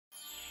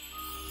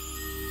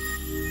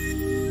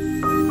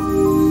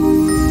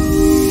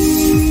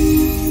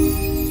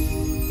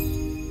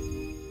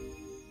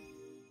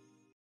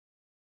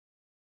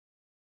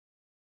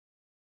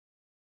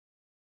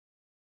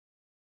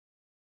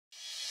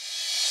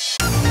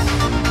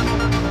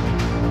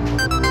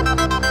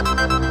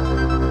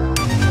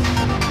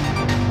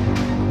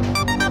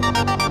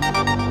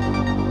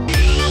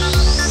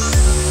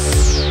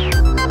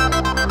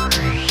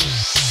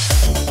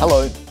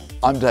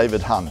I'm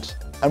David Hunt,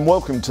 and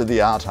welcome to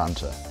The Art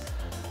Hunter.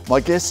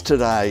 My guest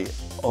today,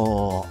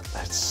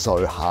 it's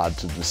so hard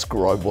to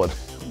describe what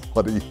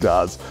he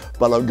does,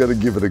 but I'm going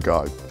to give it a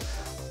go.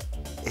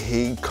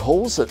 He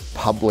calls it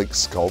public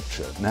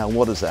sculpture. Now,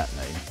 what does that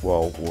mean?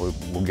 Well,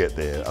 we'll get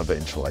there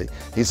eventually.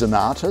 He's an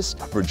artist,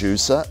 a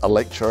producer, a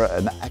lecturer,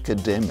 an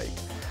academic.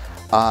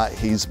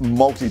 He's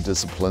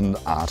multidisciplined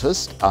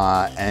artist,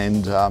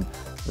 and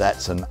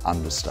that's an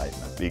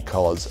understatement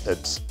because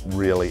it's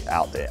really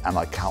out there, and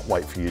I can't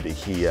wait for you to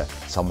hear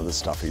some of the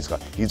stuff he's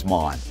got. His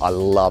mind, I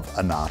love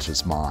an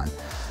artist's mind.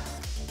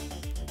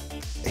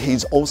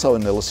 He's also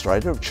an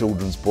illustrator of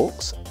children's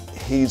books.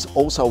 He's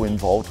also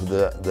involved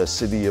with the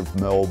City of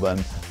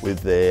Melbourne with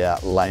their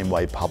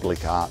laneway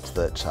public art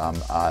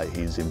that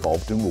he's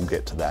involved in. We'll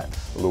get to that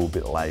a little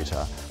bit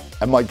later.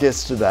 And my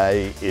guest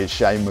today is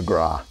Shane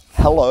McGrath.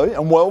 Hello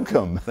and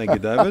welcome. Thank you,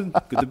 David.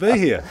 Good to be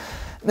here.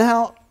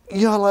 Now,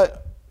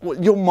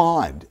 your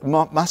mind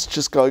must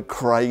just go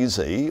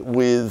crazy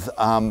with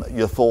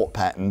your thought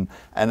pattern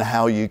and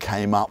how you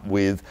came up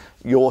with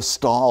your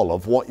style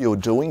of what you're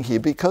doing here,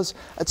 because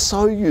it's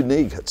so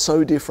unique, it's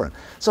so different.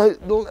 So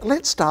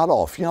let's start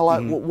off.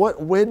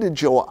 Where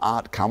did your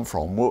art come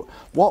from?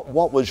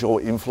 What was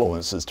your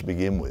influences to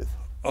begin with?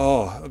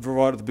 Oh,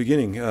 right at the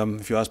beginning.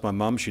 If you ask my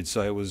mum, she'd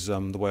say it was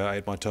the way I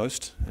ate my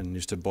toast and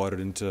used to bite it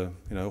into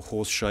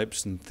horse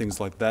shapes and things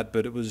like that.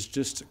 But it was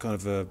just kind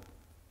of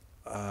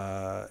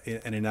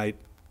an innate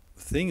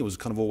thing. It was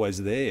kind of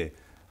always there.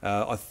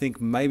 I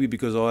think maybe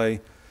because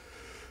I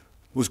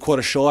was quite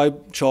a shy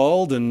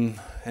child and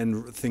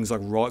things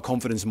like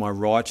confidence in my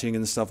writing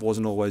and stuff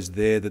wasn't always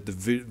there, that the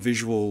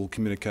visual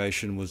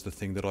communication was the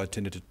thing that I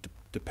tended to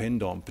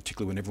depend on,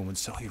 particularly when everyone would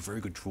say, oh, you're a very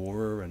good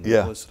drawer and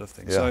all that sort of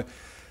thing. Yeah.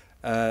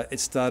 So it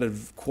started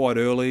quite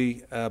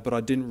early, but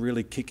I didn't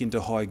really kick into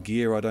high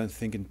gear, I don't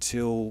think,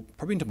 until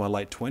probably into my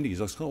late 20s.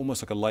 I was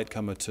almost like a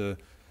latecomer to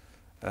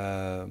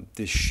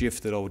this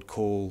shift that I would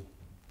call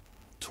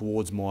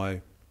towards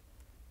my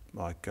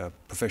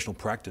professional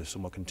practice or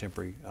my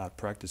contemporary art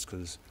practice,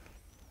 because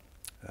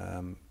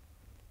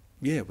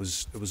it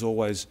was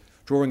always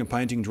drawing and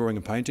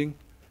painting,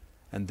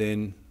 and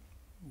then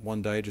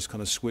one day it just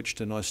kind of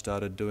switched and I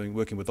started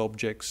working with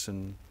objects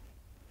and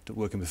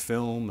working with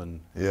film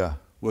and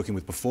working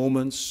with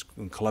performance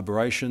and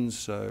collaborations.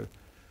 So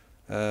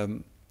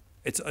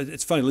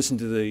it's funny listening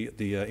to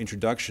the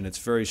introduction. It's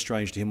very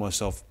strange to hear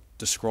myself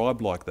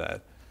described like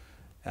that,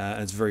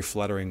 and it's very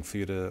flattering for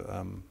you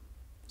to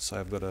say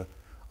I've got a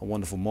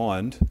wonderful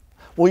mind.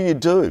 Well, you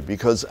do, and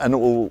it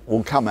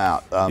will come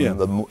out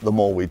the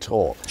more we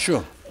talk.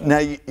 Sure. Now,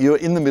 you're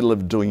in the middle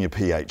of doing your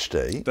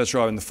PhD. That's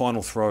right, in the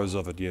final throes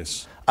of it,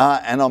 yes.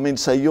 And I mean,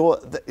 so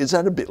is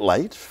that a bit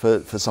late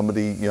for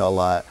somebody,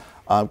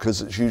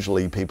 because it's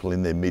usually people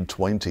in their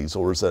mid-20s,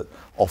 or is it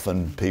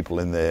often people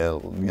in their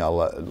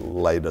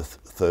later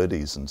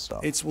 30s and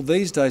stuff? Well,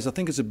 these days I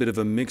think it's a bit of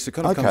a mix. It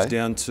kind of comes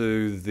down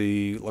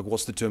to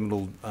what's the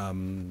terminal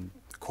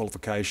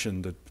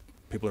qualification that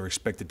people are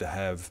expected to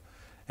have.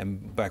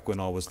 And back when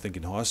I was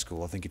thinking high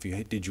school, I think if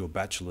you did your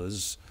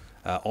bachelor's,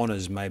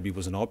 honours maybe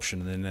was an option,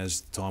 and then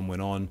as time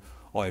went on,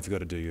 you've got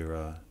to do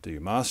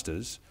your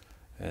master's,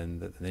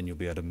 and then you'll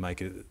be able to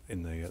make it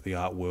in the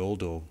art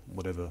world or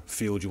whatever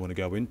field you want to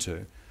go into.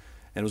 And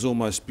it was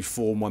almost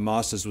before my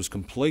master's was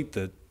complete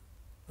that,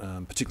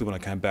 particularly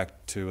when I came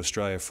back to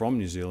Australia from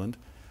New Zealand,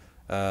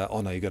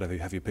 you've got to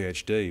have your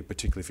PhD,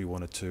 particularly if you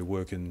wanted to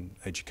work in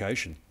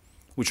education,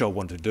 which I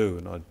wanted to do.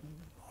 And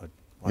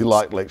you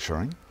like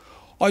lecturing?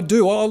 I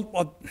do.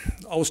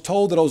 I was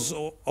told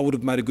that I would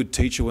have made a good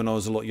teacher when I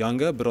was a lot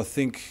younger, but I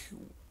think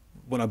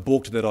when I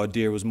balked at that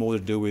idea, it was more to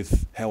do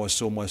with how I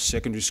saw my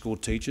secondary school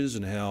teachers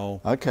and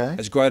how,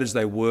 as great as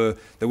they weren't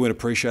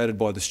appreciated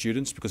by the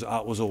students, because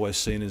art was always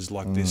seen as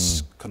like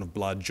this kind of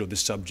bludge or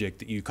this subject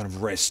that you kind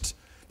of rest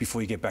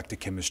before you get back to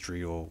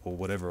chemistry or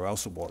whatever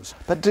else it was.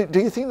 But do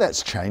you think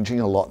that's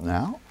changing a lot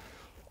now?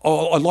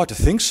 Oh, I'd like to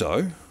think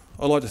so.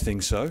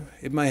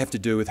 It may have to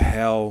do with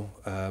how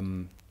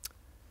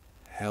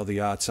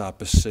the arts are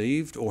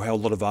perceived, or how a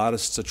lot of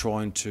artists are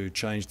trying to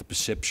change the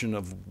perception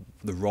of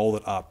the role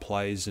that art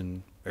plays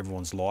in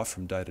everyone's life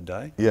from day to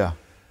day. Yeah.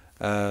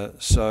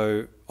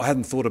 So I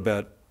hadn't thought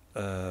about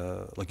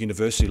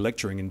university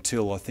lecturing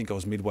until I think I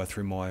was midway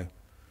through my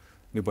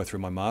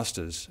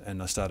masters,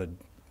 and I started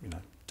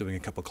doing a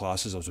couple of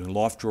classes. I was doing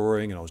life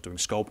drawing and I was doing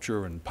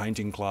sculpture and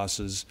painting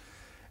classes,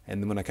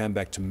 and then when I came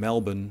back to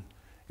Melbourne,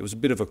 it was a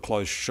bit of a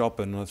closed shop,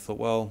 and I thought,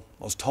 well,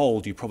 I was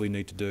told you probably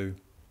need to do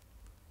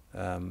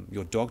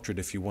your doctorate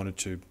if you wanted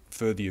to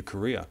further your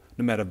career,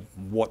 no matter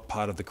what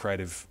part of the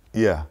creative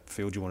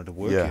field you wanted to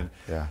work in.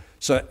 Yeah.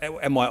 So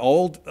am I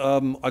old?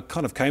 I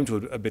kind of came to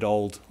it a bit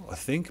old, I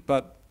think,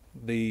 but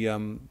the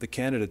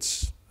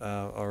candidates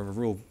are a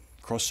real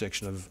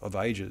cross-section of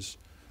ages.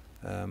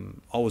 I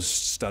was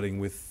studying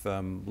with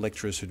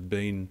lecturers who'd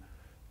been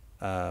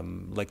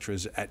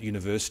lecturers at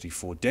university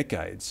for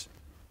decades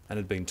and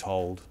had been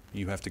told,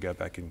 you have to go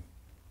back and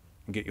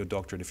and get your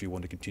doctorate if you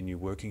want to continue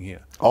working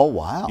here. Oh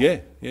wow!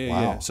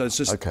 Yeah. So it's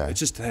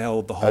just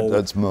how the whole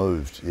it's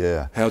moved.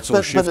 Yeah, how it's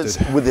all shifted. But it's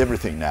with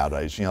everything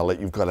nowadays. You know, like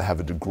you've got to have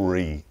a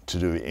degree to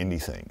do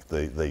anything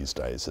these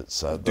days.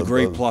 It's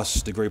degree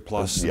plus,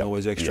 and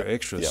always extra.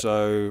 Yep.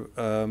 So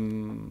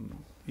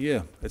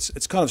yeah,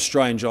 it's kind of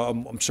strange.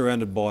 I'm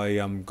surrounded by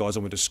guys I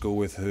went to school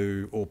with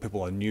or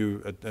people I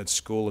knew at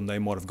school, and they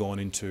might have gone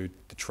into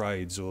the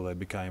trades or they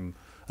became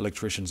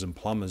electricians and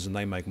plumbers, and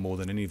they make more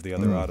than any of the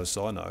other artists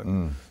I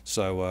know.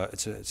 So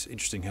it's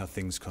interesting how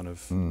things kind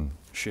of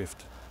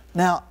shift.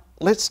 Now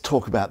let's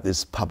talk about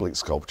this public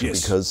sculpture,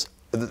 Yes. because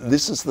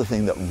this is the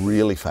thing that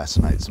really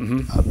fascinates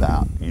me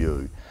about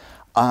you.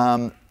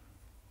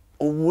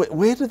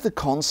 Where did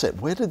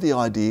the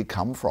idea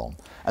come from?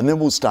 And then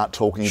we'll start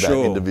talking about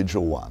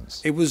individual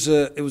ones. It was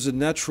a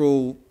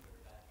natural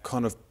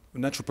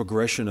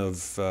progression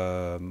of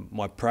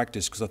my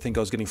practice, because I think I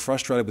was getting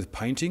frustrated with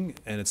painting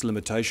and its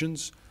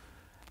limitations.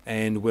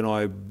 And when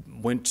I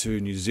went to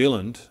New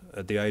Zealand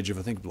at the age of,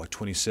 I think, like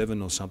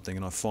 27 or something,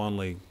 and I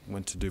finally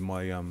went to do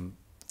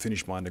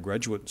finish my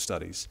undergraduate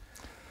studies,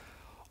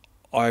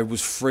 I was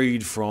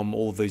freed from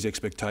all of these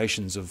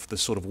expectations of the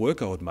sort of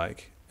work I would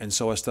make. And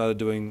so I started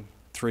doing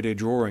 3D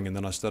drawing, and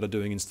then I started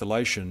doing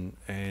installation,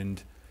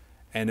 and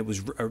it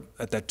was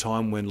at that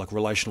time when like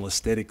relational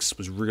aesthetics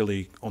was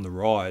really on the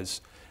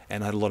rise,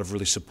 and I had a lot of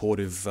really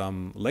supportive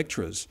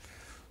lecturers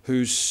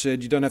who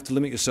said, you don't have to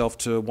limit yourself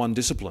to one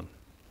discipline.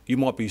 You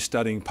might be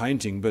studying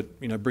painting, but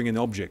bring in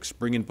objects,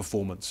 bring in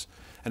performance.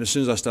 And as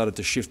soon as I started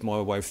to shift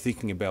my way of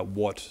thinking about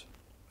what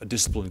a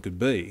discipline could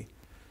be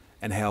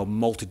and how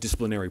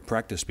multidisciplinary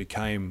practice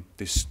became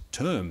this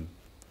term,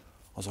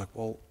 I was like,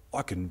 well,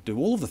 I can do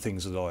all of the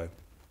things that I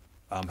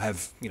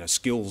have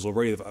skills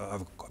already that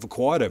I've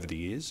acquired over the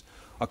years.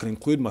 I can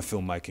include my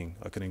filmmaking,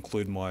 I can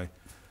include my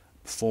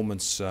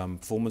performance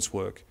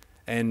work,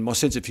 and my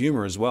sense of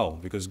humour as well,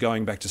 because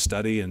going back to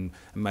study and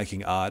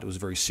making art was a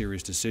very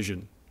serious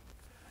decision.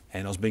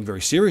 And I was being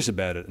very serious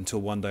about it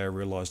until one day I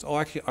realised,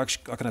 I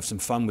can have some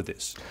fun with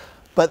this.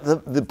 But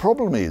the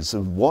problem is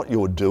of what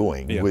you're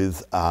doing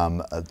with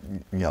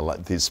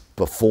like this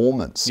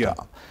performance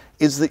stuff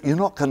is that you're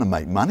not going to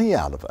make money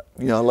out of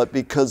it.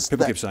 Because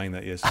people keep saying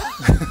that, yes.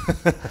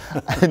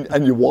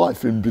 and your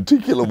wife in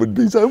particular would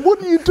be saying,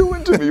 "What are you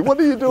doing to me? What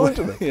are you doing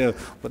to me?" Yeah,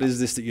 what is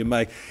this that you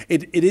make?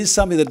 It is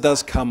something that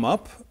does come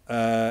up,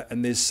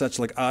 and there's such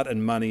like art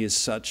and money is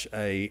such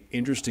a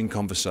interesting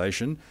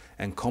conversation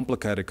and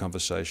complicated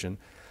conversation.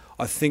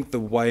 I think the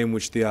way in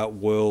which the art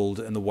world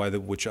and the way that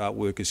which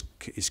artwork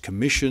is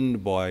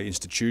commissioned by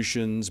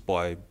institutions,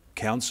 by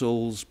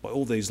councils, by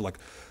all these like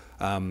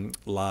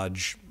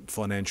large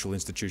financial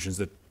institutions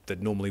that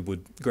normally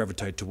would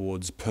gravitate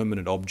towards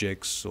permanent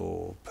objects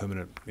or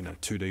permanent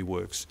 2D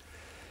works,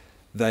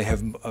 they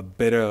have a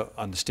better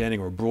understanding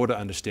or a broader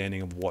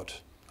understanding of what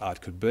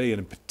art could be.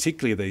 And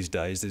particularly these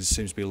days, there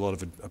seems to be a lot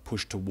of a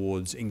push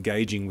towards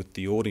engaging with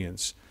the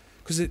audience.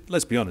 Because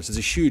let's be honest, there's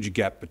a huge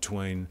gap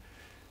between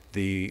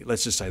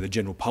let's just say the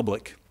general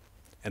public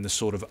and the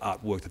sort of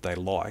artwork that they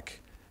like,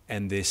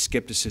 and their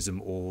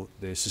skepticism or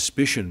their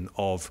suspicion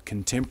of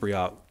contemporary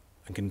art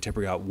and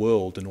contemporary art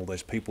world and all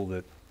those people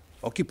that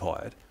occupy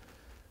it.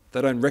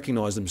 They don't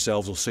recognise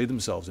themselves or see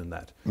themselves in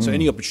that. So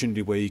any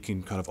opportunity where you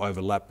can kind of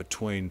overlap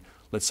between,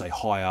 let's say,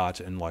 high art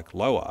and like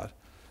low art,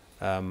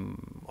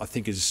 I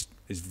think is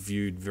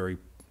viewed very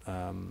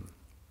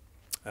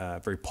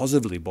very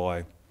positively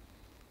by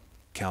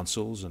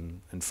councils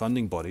and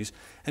funding bodies.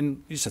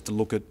 And you just have to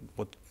look at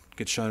what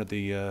gets shown at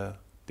the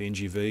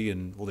NGV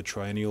and all the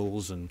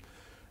triennials, and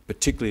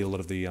particularly a lot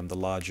of the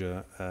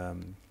larger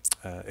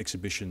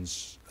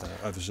exhibitions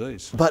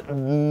overseas. But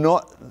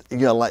not,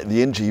 like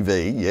the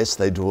NGV, yes,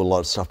 they do a lot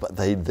of stuff, but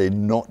they're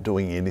not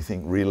doing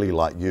anything really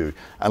like you,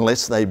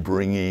 unless they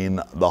bring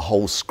in the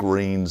whole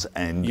screens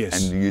and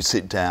you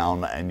sit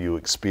down and you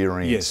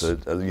experience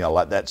it.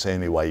 Like that's the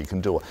only way you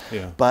can do it.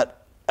 Yeah. But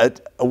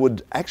it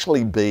would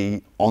actually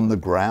be on the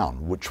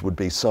ground, which would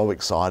be so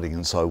exciting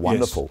and so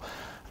wonderful.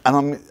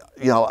 And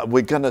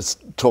we're going to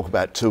talk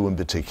about two in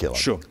particular.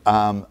 Sure.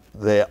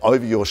 They're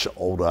over your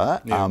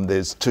shoulder.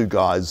 There's two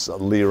guys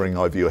leering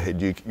over your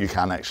head. You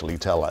can't actually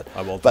tell it.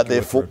 But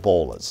they're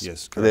footballers.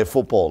 Yes, correct. They're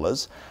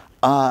footballers.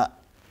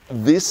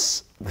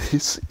 This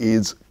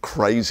is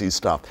crazy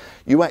stuff.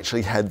 You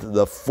actually had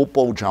the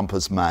football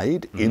jumpers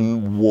made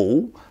in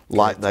wool,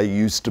 like they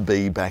used to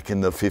be back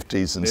in the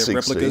 50s and 60s.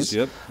 Replicas,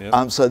 yep.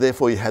 So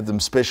therefore you had them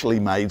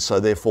specially made, so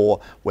therefore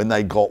when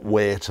they got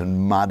wet and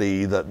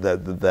muddy,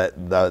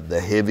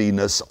 the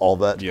heaviness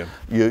of it,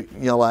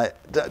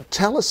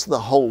 tell us the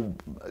whole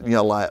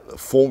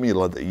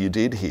formula that you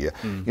did here.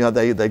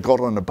 They got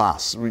on a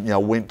bus,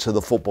 went to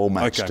the football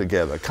match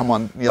together. Come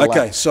on,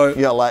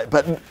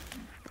 but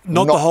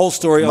not the whole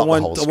story. I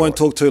whole story. won't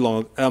talk too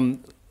long.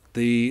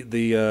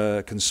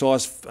 The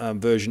concise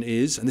version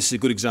is, and this is a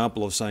good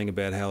example of saying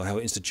about how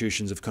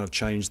institutions have kind of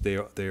changed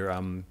their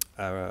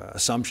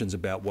assumptions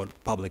about what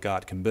public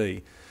art can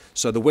be.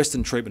 So the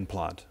Western Treatment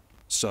Plant,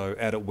 so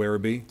out at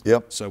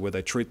Werribee, so where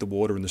they treat the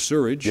water and the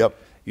sewage,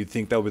 you'd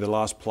think that would be the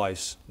last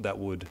place that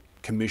would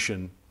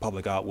commission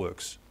public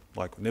artworks.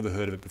 Like, never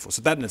heard of it before.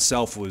 So that in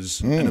itself was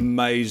an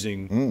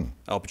amazing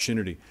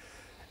opportunity.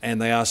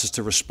 And they asked us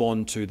to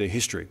respond to their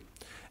history.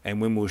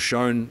 And when we were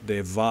shown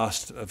their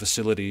vast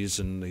facilities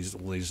and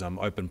all these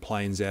open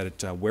plains out at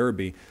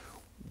Werribee,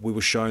 we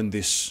were shown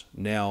this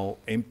now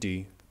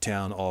empty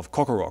town of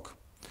Cockorock,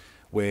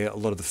 where a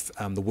lot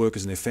of the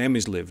workers and their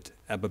families lived.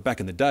 But back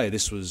in the day,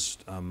 this was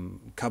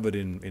covered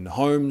in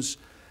homes.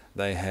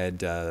 They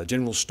had a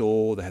general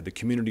store, they had the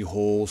community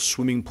hall,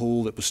 swimming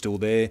pool that was still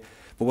there.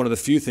 But one of the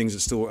few things that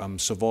still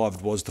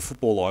survived was the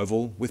football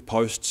oval with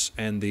posts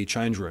and the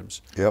change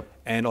rooms. Yep.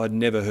 And I'd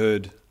never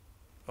heard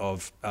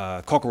of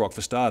Cockorock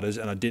for starters,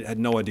 and I had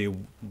no idea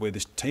where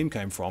this team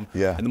came from.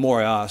 Yeah. And the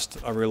more I asked,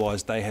 I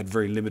realised they had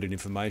very limited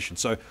information.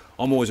 So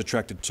I'm always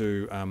attracted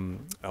to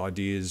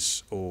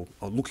ideas or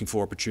looking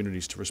for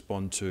opportunities to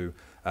respond to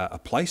a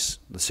place,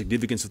 the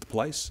significance of the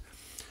place,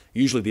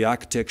 usually the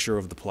architecture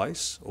of the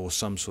place or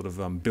some sort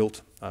of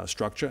built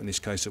structure. In this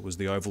case, it was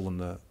the oval and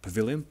the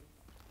pavilion.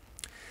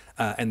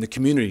 And the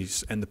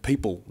communities and the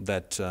people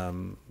that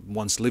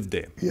once lived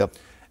there. Yep.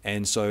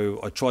 And so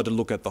I tried to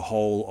look at the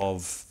whole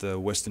of the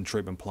Western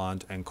Treatment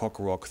Plant and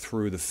Cockorock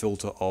through the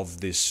filter of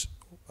this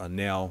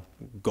now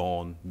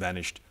gone,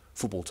 vanished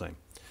football team.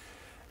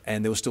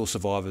 And there were still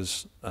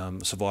survivors,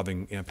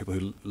 surviving people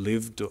who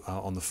lived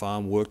on the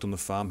farm, worked on the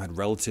farm, had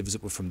relatives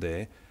that were from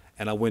there.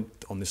 And I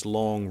went on this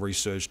long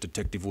research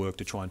detective work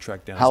to try and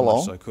track down as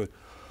much as I could.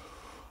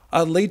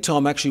 Lead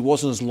time actually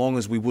wasn't as long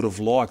as we would have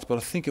liked, but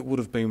I think it would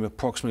have been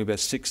approximately about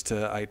 6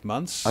 to 8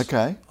 months.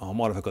 Okay. I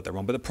might have got that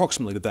wrong, but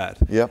approximately that.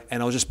 Yep.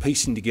 And I was just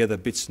piecing together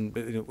bits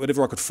and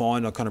whatever I could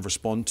find, I kind of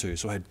respond to.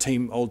 So I had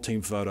old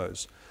team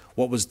photos.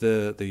 What was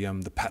the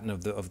pattern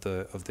of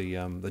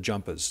the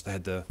jumpers? They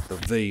had the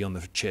V on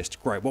the chest.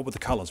 Great. What were the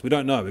colours? We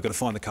don't know. We've got to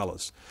find the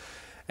colours.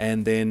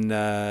 And then,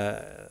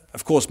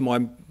 of course,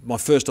 my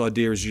first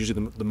idea is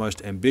usually the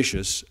most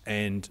ambitious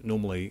and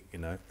normally,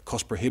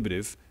 cost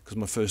prohibitive. Because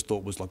my first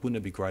thought was like, wouldn't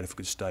it be great if we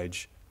could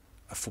stage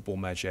a football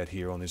match out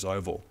here on this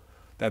oval?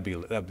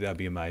 That'd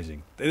be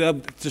amazing.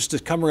 Just to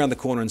come around the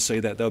corner and see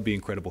that would be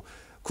incredible.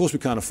 Of course, we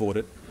can't afford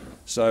it.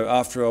 So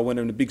after I went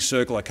in a big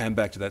circle, I came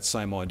back to that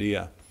same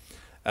idea.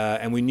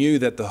 And we knew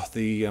that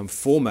the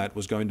format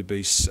was going to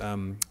be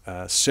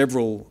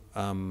several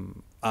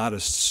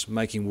artists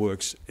making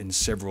works in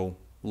several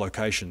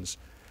locations.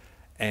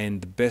 And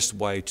the best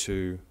way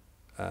to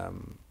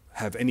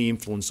have any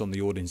influence on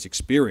the audience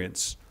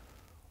experience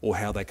or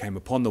how they came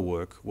upon the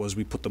work was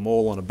we put them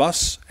all on a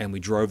bus and we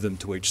drove them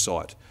to each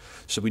site.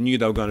 So we knew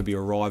they were going to be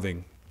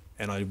arriving,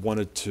 and I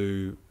wanted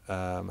to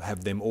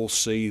have them all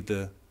see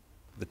the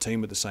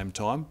team at the same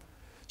time.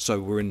 So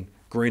we're in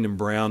green and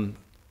brown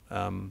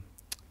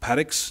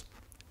paddocks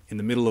in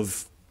the middle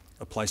of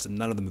a place that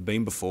none of them have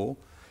been before,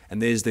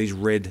 and there's these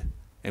red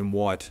and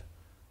white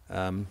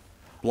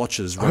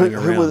blotches running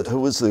around. Who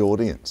was the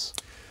audience?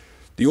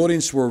 The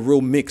audience were a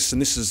real mix,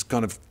 and this is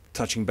kind of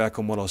touching back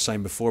on what I was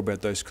saying before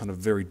about those kind of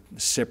very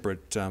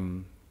separate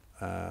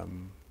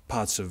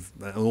parts of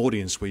an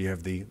audience where you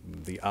have the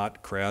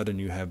art crowd and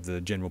you have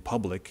the general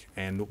public.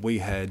 And we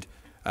had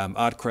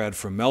art crowd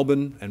from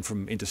Melbourne and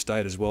from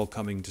interstate as well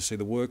coming to see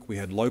the work. We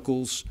had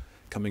locals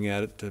coming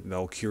out. They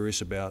were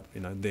curious about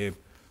their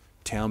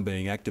town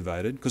being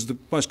activated, because the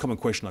most common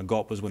question I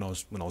got was when I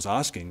was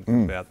asking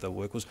about the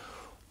work was,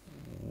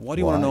 what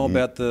do you want to know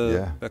about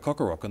about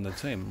Cockorock and the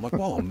team? I'm like,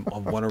 well, I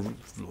want to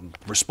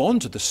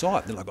respond to the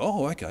site. They're like,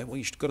 oh, okay, well,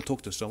 you've got to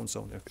talk to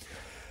so-and-so.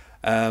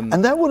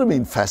 And that would have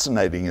been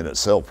fascinating in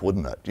itself,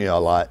 wouldn't it?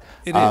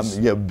 It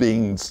is.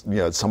 Being,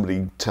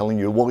 somebody telling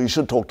you, well, you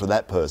should talk to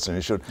that person.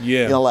 You should,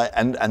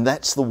 and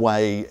that's the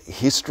way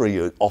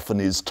history often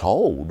is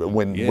told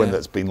when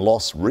it's been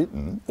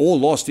written. Or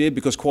lost,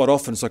 because quite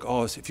often it's like,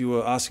 oh, if you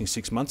were asking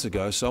 6 months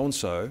ago,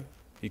 so-and-so,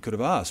 you could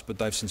have asked, but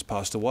they've since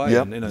passed away.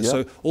 Yep, and,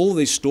 So all of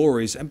these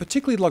stories, and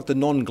particularly like the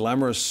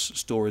non-glamorous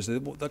stories,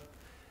 the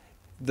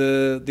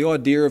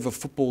idea of a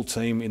football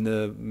team in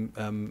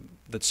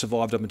that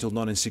survived up until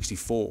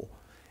 1964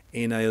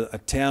 in a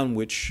town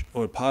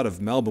or a part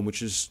of Melbourne,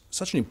 which is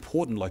such an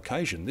important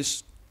location.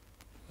 This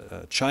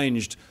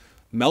changed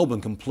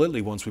Melbourne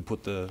completely once we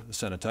put the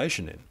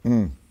sanitation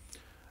in.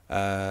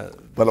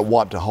 But it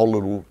wiped a whole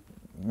little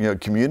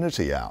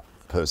community out,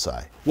 per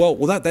se. Well,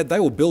 that they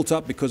were built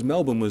up because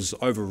Melbourne was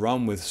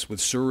overrun with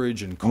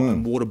sewerage and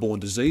waterborne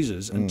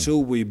diseases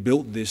until we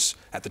built this,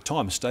 at the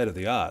time,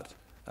 state-of-the-art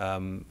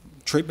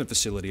treatment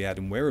facility out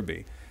in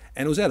Werribee.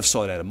 And it was out of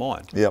sight, out of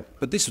mind. Yep.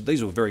 But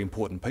these were very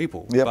important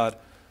people. Yep.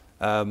 But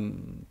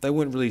they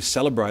weren't really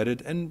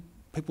celebrated, and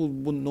people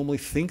wouldn't normally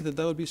think that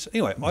they would be.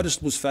 Anyway, I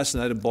just was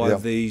fascinated by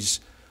these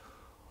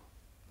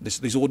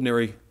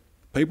ordinary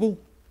people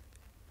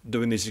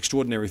doing this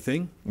extraordinary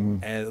thing,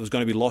 and it was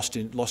going to be lost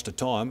to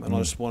time, and I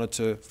just wanted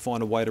to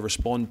find a way to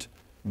respond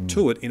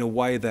to it in a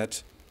way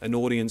that an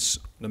audience,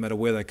 no matter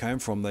where they came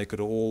from, they could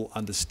all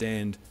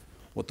understand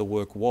what the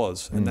work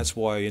was. And that's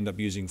why I end up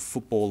using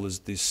football as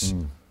this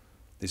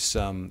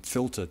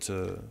filter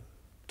to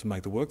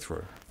make the work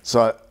through.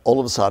 So all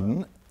of a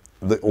sudden,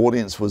 the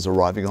audience was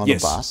arriving on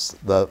Yes. a bus.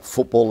 The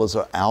footballers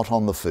are out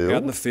on the field.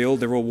 Out in the field,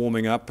 they're all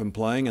warming up and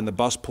playing, and the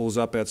bus pulls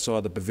up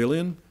outside the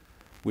pavilion,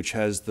 which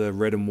has the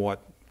red and white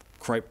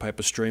crepe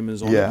paper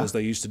streamers on it, Yeah. as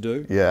they used to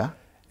do. Yeah.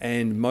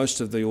 And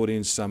most of the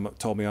audience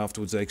told me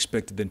afterwards they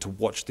expected then to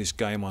watch this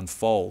game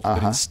unfold.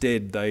 But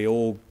instead, they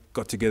all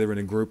got together in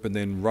a group and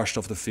then rushed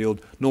off the field,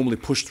 normally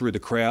pushed through the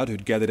crowd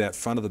who'd gathered out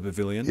front of the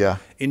pavilion, Yeah.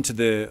 into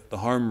the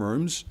home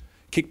rooms,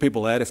 kicked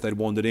people out if they'd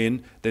wandered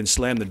in, then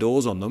slammed the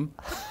doors on them,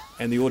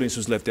 and the audience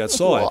was left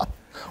outside.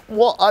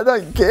 What? I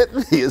don't get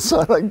this.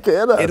 I don't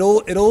get it.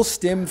 It all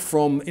stemmed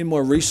from, in my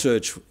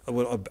research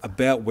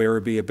about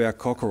Werribee, about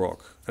Cockorock,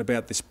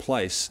 about this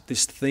place,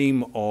 this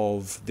theme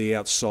of the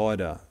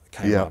outsider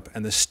came Yeah. up,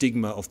 and the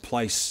stigma of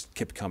place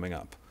kept coming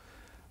up.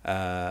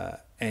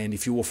 And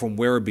if you were from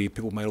Werribee,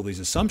 people made all these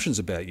assumptions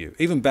about you.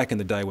 Even back in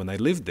the day when they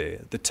lived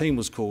there, the team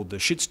was called the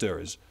Shit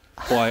Stirrers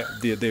by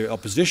their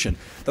opposition.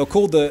 They were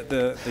called the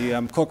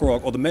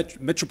Cockorock, or the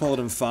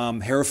Metropolitan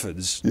Farm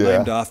Herefords, Yeah.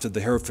 named after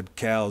the Hereford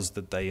cows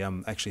that they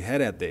actually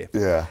had out there.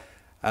 Yeah.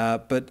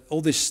 But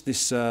all this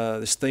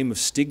theme of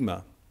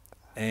stigma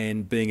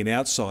and being an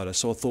outsider.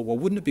 So I thought, well,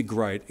 wouldn't it be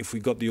great if we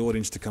got the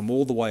audience to come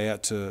all the way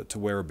out to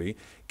Werribee,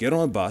 get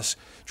on a bus,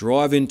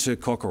 drive into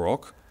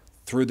Cockorock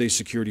through these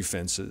security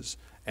fences,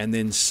 and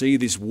then see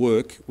this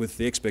work with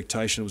the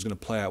expectation it was going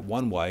to play out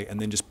one way, and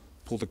then just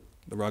pull the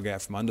rug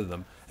out from under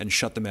them and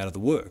shut them out of the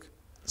work.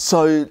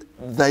 So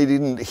they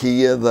didn't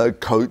hear the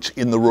coach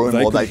in the room,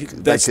 or they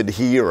could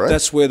hear it?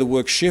 That's where the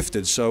work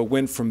shifted. So it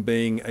went from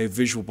being a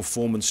visual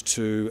performance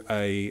to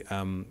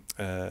an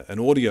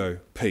audio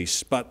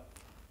piece, but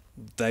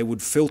they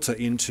would filter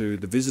into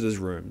the visitors'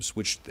 rooms,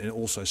 which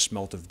also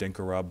smelt of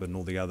denka rub and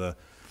all the other,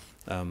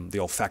 the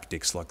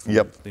olfactics, like,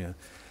 Yep. you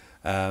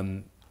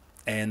know,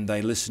 and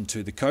they listened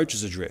to the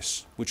coach's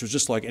address, which was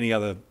just like any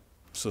other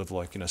sort of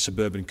like, you know,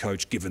 suburban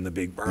coach giving the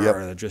big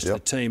address to the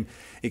team,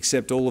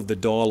 except all of the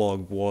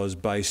dialogue was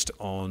based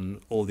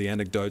on all the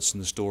anecdotes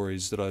and the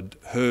stories that I'd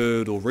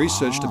heard or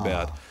researched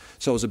about.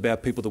 So it was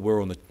about people that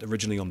were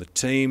originally on the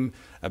team,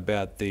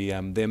 about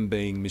them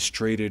being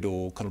mistreated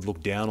or kind of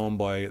looked down on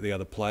by the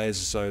other players.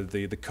 So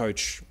the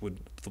coach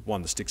the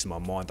one that sticks in my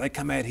mind, they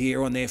come out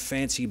here on their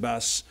fancy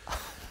bus,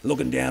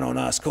 looking down on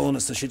us, calling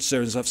us the shit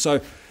stirrers and stuff.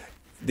 So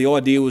the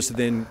idea was to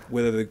then,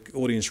 whether the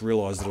audience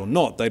realised it or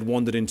not, they'd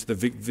wandered into the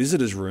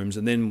visitors' rooms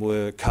and then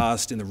were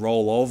cast in the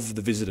role of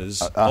the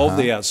visitors, of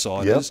the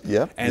outsiders.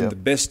 The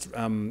best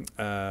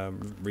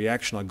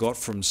reaction I got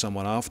from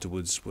someone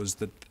afterwards was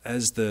that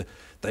as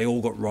they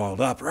all got riled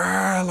up,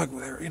 like,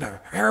 you know,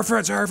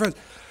 Herefords.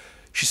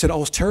 She said, I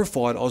was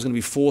terrified I was going to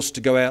be forced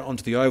to go out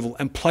onto the oval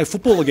and play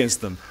football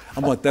against them.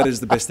 I'm like, that is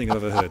the best thing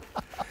I've ever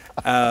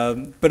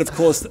heard. But of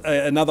course,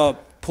 another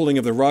pulling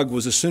of the rug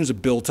was, as soon as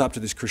it built up to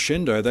this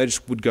crescendo, they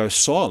just would go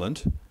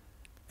silent,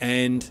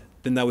 and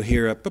then they would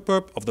hear a burp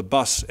burp of the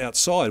bus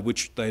outside,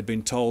 which they had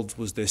been told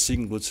was their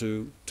signal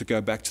to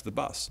go back to the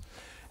bus.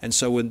 And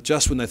so when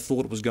they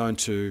thought it was going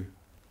to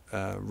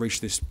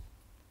reach this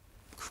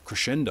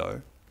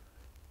crescendo,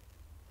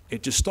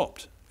 it just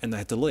stopped and they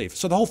had to leave.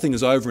 So the whole thing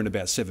is over in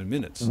about 7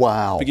 minutes.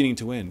 Wow. Beginning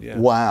to end, yeah.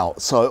 Wow.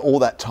 So all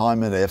that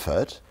time and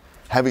effort,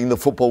 having the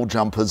football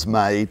jumpers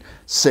made,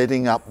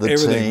 setting up the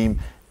team,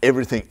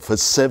 everything for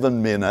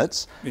 7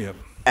 minutes. Yep.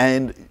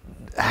 And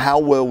how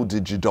well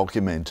did you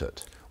document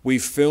it? We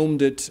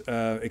filmed it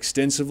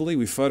extensively.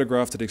 We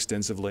photographed it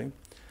extensively.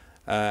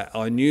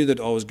 I knew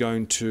that I was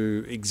going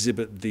to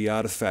exhibit the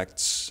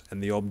artefacts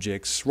and the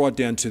objects, right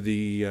down to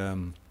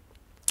the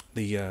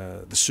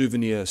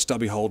souvenir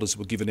stubby holders that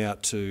were given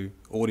out to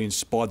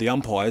audience by the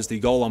umpires. The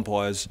goal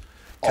umpires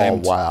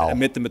came and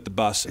met them at the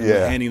bus and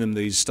were handing them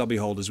these stubby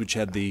holders, which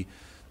had the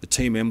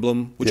team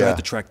emblem, which I had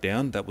to track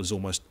down. That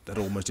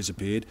almost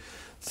disappeared.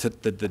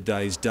 The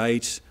day's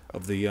date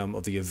of the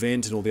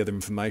event and all the other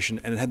information,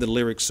 and it had the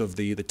lyrics of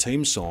the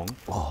team song,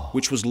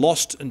 which was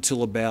lost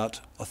until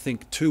about, I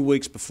think, 2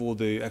 weeks before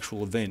the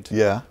actual event.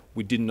 Yeah.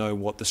 We didn't know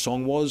what the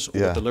song was or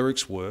what the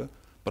lyrics were,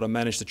 but I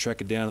managed to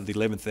track it down at the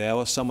 11th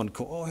hour. Someone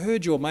called, "Oh, I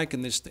heard you were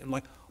making this thing." I'm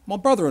like, "My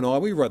brother and I,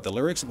 we wrote the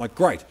lyrics." I'm like,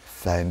 "Great."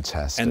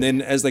 Fantastic. And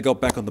then as they got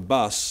back on the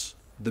bus,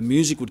 the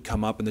music would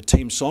come up and the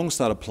team song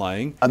started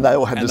playing. And they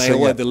all had to sing it. And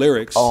they all had the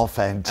lyrics. Oh,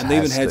 fantastic. And they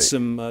even had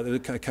some,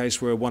 a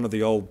case where one of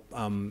the old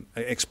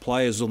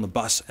ex-players was on the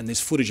bus and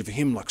there's footage of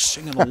him like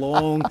singing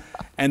along,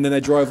 and then they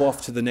drove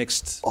off to the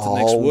next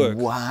work.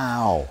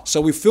 Wow.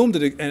 So we filmed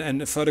it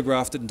and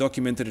photographed it and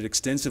documented it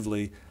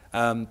extensively.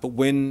 But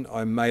when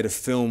I made a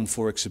film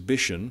for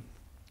exhibition,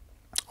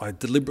 I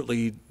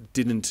deliberately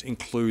didn't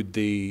include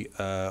the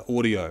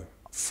audio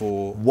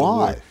for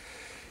Why?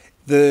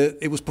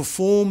 It was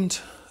performed.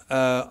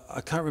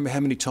 I can't remember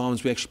how many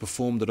times we actually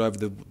performed it over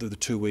the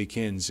 2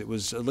 weekends. It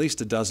was at least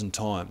a dozen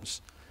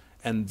times,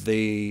 and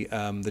the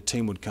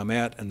team would come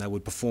out and they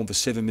would perform for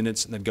 7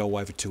 minutes and they'd go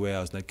away for 2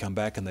 hours and they'd come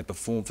back and they'd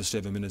perform for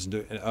 7 minutes and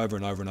do it over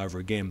and over and over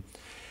again.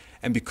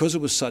 And because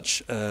it was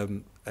such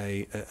a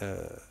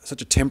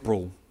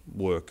temporal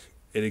work,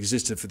 it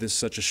existed for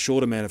such a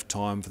short amount of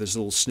time for this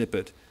little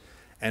snippet,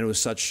 and it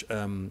was such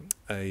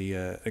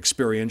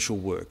experiential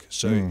work.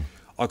 So.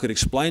 I could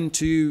explain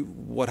to you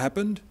what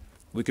happened.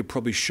 We could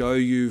probably show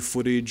you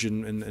footage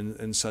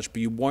and such,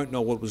 but you won't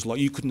know what it was like.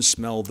 You couldn't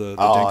smell the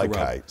Denker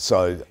rub.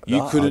 So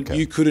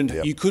you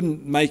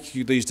couldn't make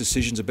these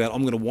decisions about,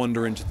 I'm going to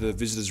wander into the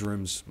visitors'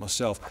 rooms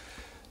myself.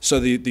 So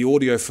the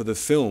audio for the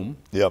film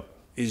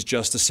is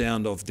just the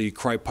sound of the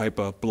crepe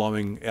paper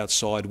blowing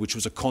outside, which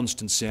was a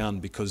constant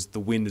sound because the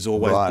wind is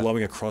always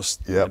blowing across.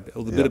 A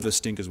bit of a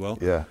stink as well.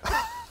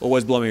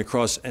 Always blowing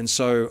across, and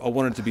so I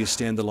wanted it to be a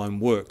standalone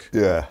work.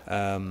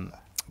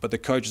 But the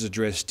coach's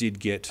address did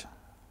get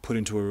put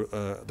into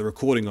the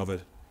recording of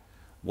it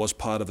was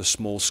part of a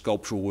small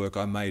sculptural work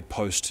I made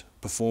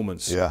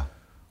post-performance.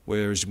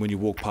 Whereas when you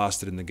walk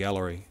past it in the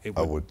gallery, it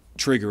would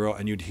trigger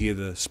and you'd hear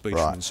the speech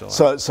from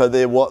inside. So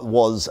there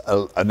was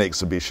an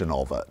exhibition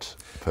of it,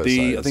 per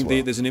se, I think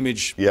there's an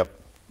image.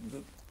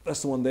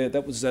 That's the one there.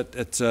 That was at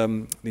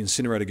the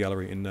Incinerator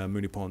Gallery in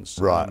Moonee Ponds.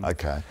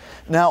 Okay.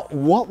 Now,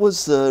 what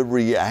was the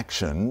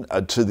reaction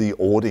to the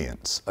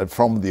audience,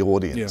 from the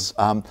audience?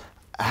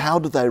 How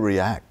did they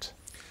react?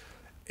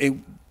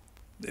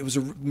 It was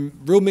a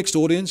real mixed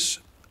audience,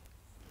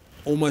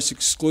 almost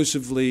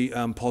exclusively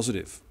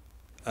positive.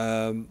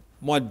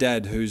 My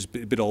dad, who's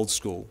a bit old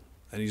school,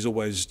 and he's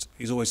always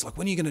like,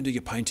 when are you going to do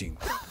your painting?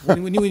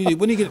 When are you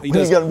going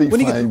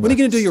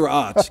to do your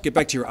art? Get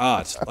back to your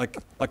art.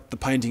 Like the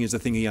painting is the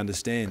thing he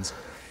understands.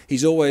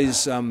 He's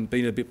always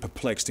been a bit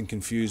perplexed and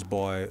confused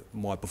by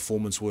my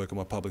performance work and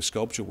my public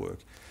sculpture work.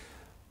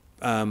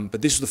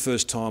 But this was the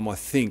first time, I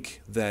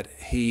think, that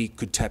he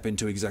could tap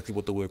into exactly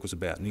what the work was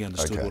about, and he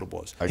understood what it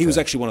was. He was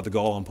actually one of the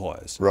goal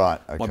umpires.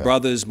 My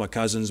brothers, my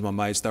cousins, my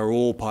mates, they were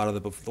all part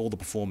of all the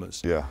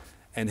performers.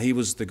 And he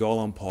was the goal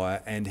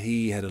umpire, and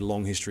he had a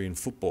long history in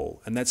football.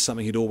 And that's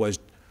something he'd always,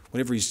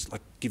 whenever he's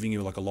like giving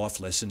you like a life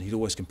lesson, he'd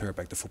always compare it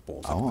back to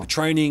football. The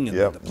training and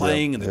the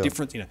playing and the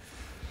difference,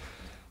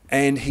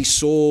 And he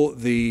saw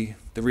the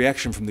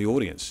reaction from the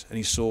audience, and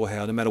he saw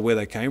how no matter where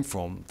they came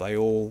from, they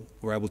all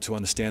were able to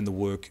understand the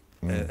work.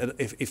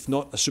 If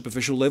not a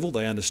superficial level,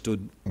 they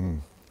understood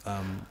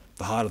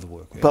the heart of the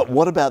work. But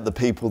what about the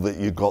people that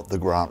you got the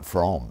grant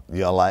from?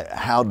 Like,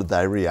 how did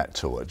they react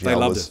to it? They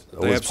loved it.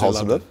 They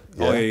absolutely loved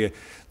it.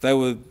 They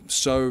were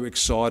so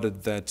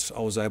excited that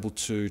I was able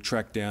to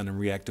track down and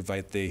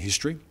reactivate their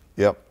history.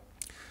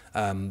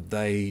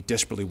 They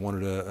desperately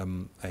wanted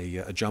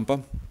a jumper,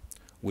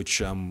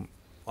 which I'm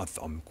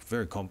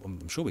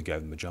sure we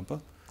gave them a jumper.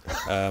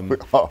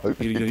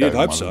 You'd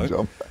hope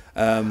so.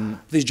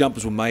 These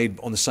jumpers were made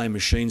on the same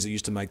machines that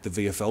used to make the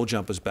VFL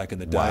jumpers back in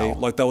the day.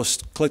 Like they were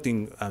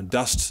collecting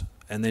dust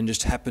and then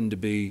just happened to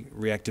be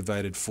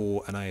reactivated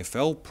for an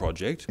AFL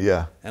project.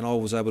 And I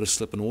was able to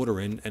slip an order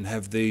in and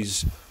have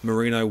these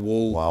merino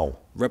wool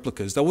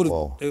replicas. They would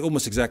have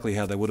almost exactly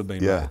how they would have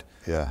been made.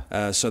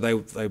 So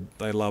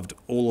they loved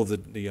all of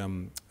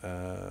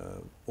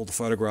all the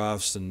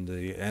photographs and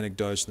the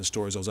anecdotes and the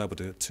stories I was able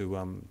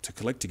to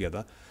collect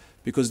together.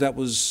 Because that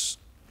was,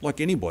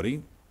 like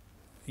anybody,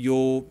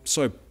 you're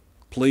so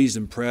pleased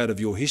and proud of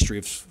your history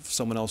if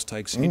someone else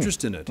takes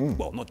interest in it.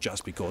 Well, not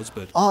just because,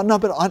 but... Oh, no,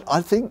 but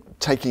I think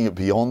taking it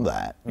beyond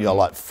that,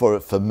 like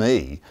for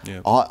me,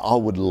 I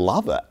would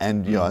love it.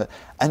 And,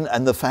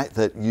 and the fact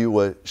that you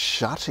were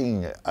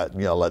shutting,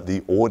 like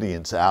the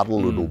audience out a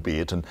little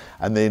bit and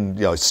then,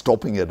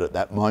 stopping it at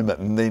that moment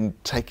and then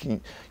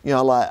taking,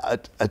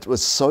 like, it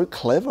was so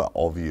clever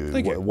of you,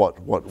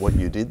 what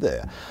you did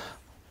there.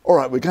 All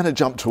right, we're going to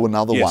jump to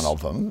another one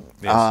of them,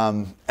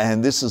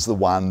 and this is the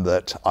one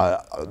that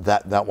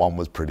that one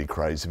was pretty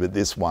crazy, but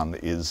this one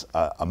is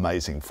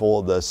amazing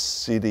for the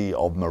city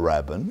of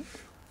Moorabbin.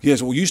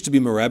 Yes, well, it used to be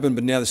Moorabbin,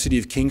 but now the city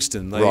of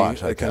Kingston. They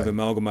kind of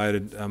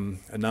amalgamated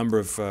a number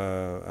of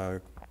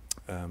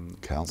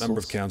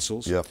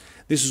councils.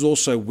 This is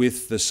also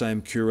with the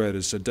same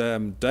curators. So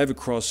David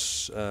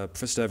Cross,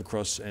 Professor David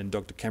Cross, and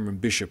Dr. Cameron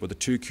Bishop were the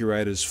two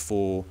curators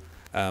for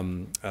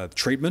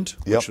treatment,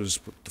 which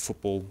was the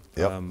football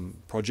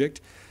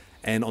project.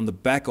 And on the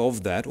back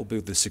of that, or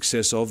the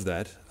success of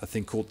that, I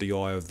think caught the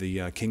eye of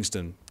the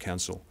Kingston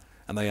Council.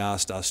 And they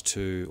asked asked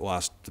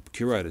the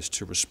curators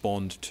to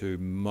respond to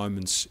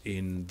moments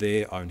in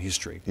their own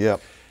history.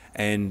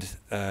 And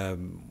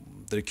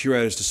the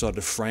curators decided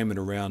to frame it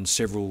around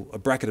a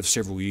bracket of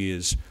several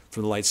years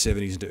from the late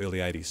 70s into early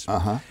 80s.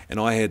 And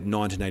I had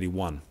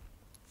 1981.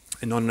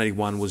 And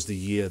 1981 was the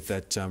year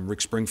that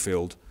Rick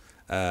Springfield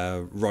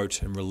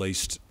wrote and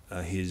released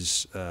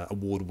his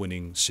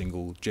award-winning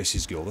single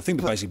 "Jesse's Girl," the thing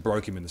that basically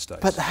broke him in the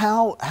States. But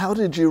how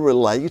did you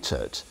relate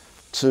it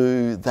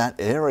to that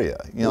area?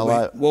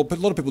 But a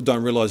lot of people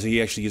don't realise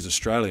he actually is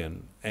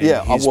Australian. And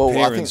his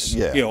parents, I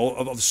think,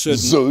 of certain.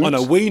 Zoot, I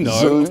know we know,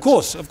 Zoot, of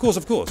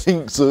course.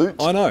 Pink Zoot.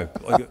 I know.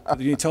 Like,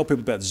 you tell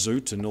people about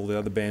Zoot and all the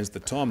other bands at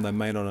the time, they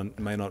may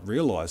not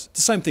realise. It's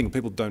the same thing.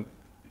 People don't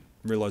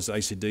realise that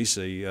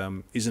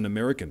AC/DC isn't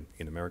American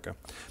in America,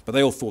 but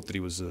they all thought that he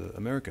was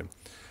American.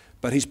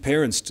 But his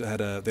parents had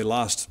their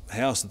last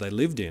house that they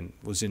lived in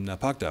was in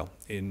Parkdale,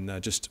 in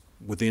just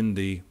within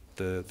the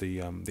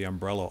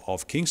umbrella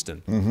of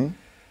Kingston.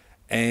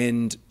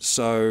 And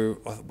so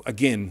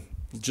again,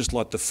 just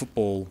like the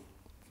football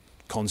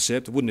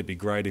concept. Wouldn't it be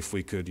great if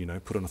we could,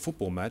 put on a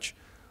football match?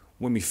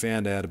 When we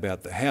found out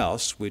about the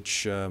house,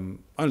 which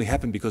only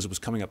happened because it was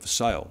coming up for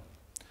sale.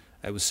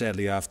 It was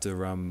sadly after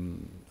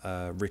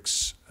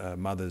Rick's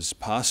mother's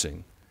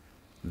passing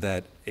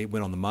that it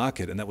went on the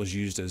market, and that was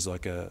used as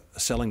like a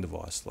selling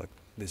device, like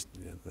this,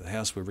 the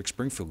house where Rick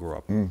Springfield grew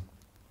up.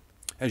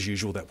 As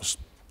usual, that was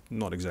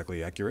not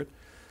exactly accurate.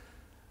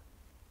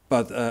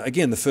 But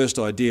again, the first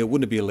idea,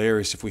 wouldn't it be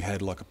hilarious if we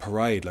had like a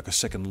parade, like a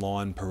second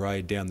line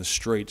parade down the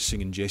street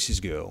singing Jesse's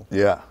Girl,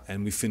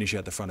 and we finish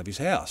out the front of his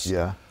house?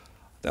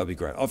 That would be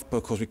great. Of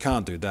course, we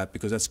can't do that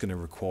because that's going to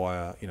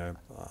require,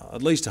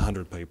 at least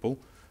 100 people.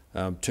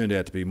 Turned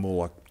out to be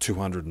more like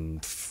 200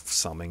 and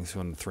something,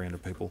 200,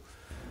 300 people.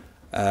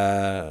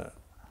 But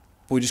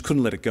we just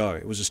couldn't let it go.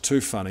 It was just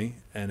too funny,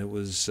 and it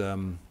was,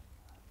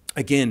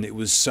 again, it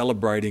was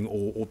celebrating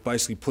or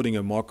basically putting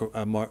a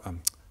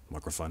microphone,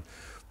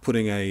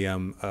 putting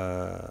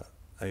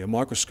a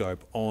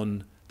microscope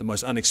on the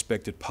most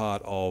unexpected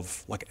part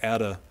of like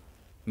outer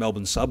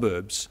Melbourne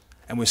suburbs,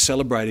 and we're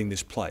celebrating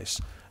this place.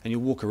 And you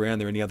walk around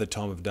there any other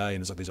time of day, and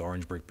it's like these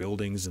orange brick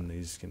buildings and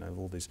these,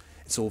 all these.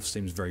 It all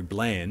seems very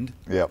bland.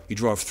 You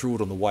drive through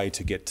it on the way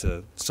to get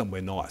to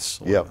somewhere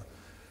nice.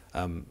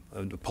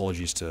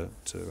 Apologies to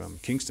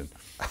Kingston,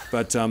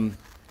 but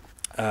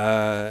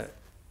there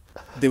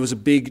was a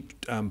big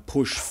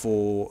push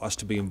for us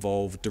to be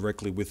involved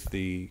directly with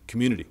the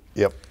community.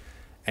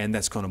 And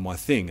that's kind of my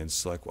thing.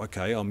 It's like,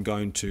 okay, I'm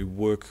going to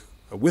work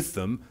with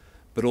them,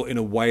 but in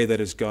a way that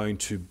is going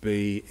to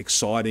be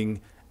exciting.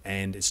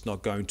 And it's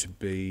not going to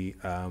be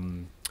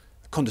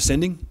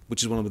condescending,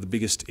 which is one of the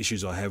biggest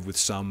issues I have with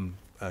some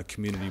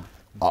community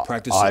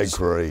practices. I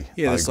agree.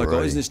 Yeah, it's like,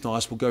 oh, isn't this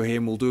nice? We'll go here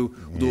and we'll do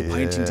a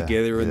painting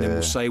together, and then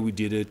we'll say we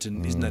did it,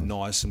 and isn't that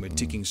nice? And we're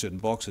ticking certain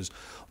boxes.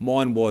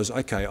 Mine was,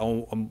 okay,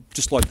 I'm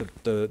just like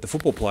the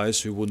football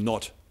players who were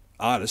not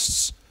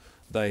artists.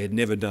 They had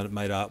never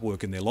made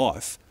artwork in their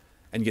life,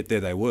 and yet there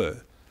they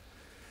were.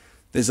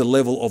 There's a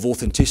level of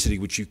authenticity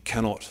which you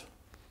cannot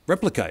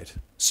replicate.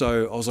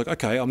 So I was like,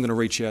 okay, I'm going to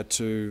reach out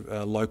to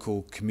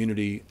local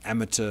community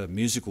amateur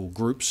musical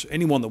groups,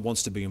 anyone that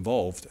wants to be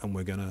involved, and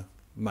we're going to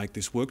make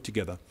this work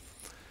together.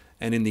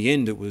 And in the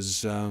end, it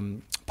was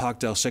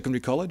Parkdale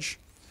Secondary College.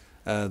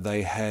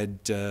 They had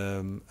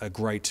a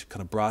great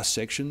kind of brass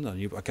section. I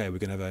knew, okay, we're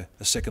going to have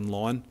a second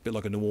line, a bit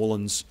like a New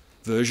Orleans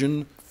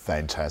version.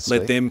 Fantastic.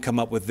 Let them come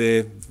up with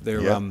their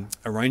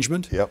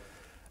arrangement.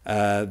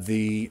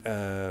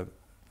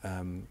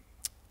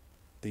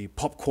 The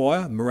pop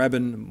choir,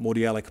 Moorabbin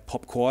Mordialloc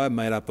Pop Choir,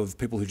 made up of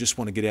people who just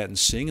want to get out and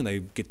sing, and they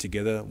get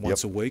together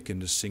once a week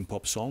and just sing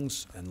pop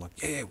songs, and like,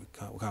 yeah,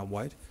 we can't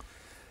wait.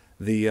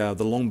 The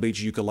Long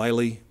Beach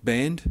Ukulele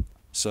Band,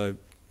 so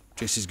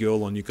Jesse's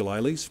Girl on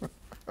ukuleles,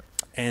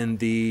 and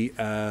the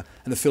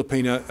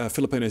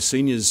Filipino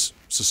Seniors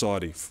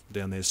Society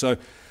down there. So,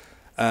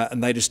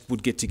 and they just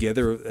would get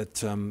together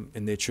at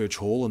in their church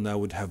hall, and they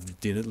would have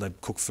dinner, they'd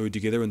cook food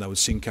together, and they would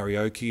sing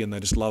karaoke, and they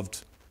just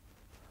loved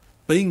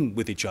being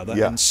with each other,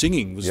 and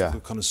singing was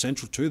kind of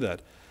central to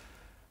that.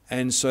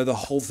 And so the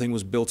whole thing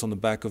was built on the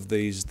back of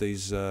these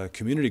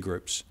community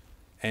groups.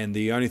 And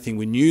the only thing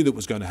we knew that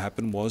was going to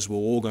happen was we're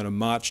all going to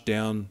march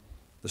down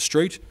the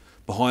street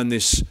behind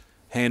this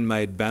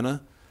handmade banner,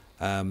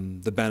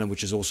 the banner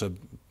which is also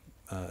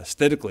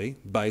aesthetically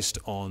based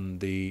on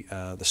the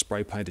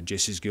spray painted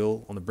Jesse's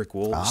Girl on the brick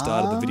wall at the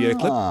start of the video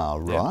clip.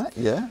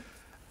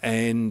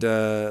 And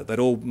they'd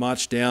all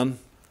march down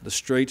the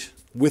street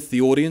with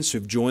the audience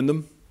who've joined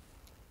them.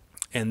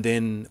 And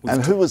then,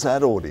 who was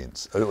that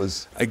audience? It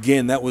was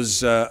again, that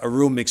was a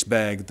real mixed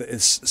bag. The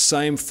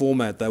same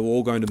format. They were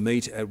all going to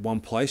meet at one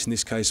place. In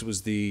this case, it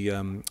was the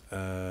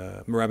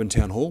Moorabbin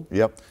Town Hall.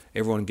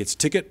 Everyone gets a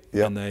ticket,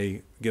 and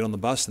they get on the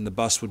bus, and the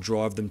bus would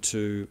drive them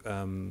to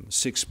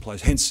 6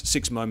 places. Hence,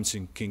 6 Moments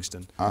in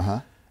Kingston.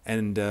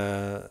 And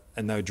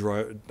they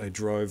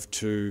drove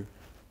to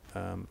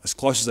as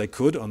close as they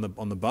could on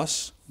the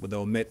bus, where they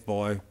were met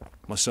by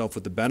myself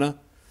with the banner,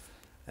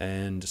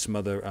 and some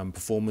other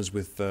performers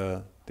with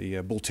the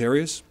Bull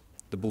Terriers.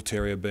 The Bull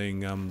Terrier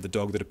being the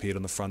dog that appeared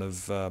on the front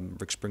of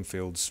Rick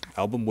Springfield's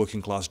album,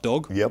 Working Class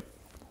Dog.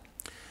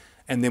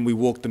 And then we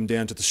walked them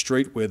down to the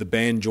street where the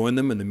band joined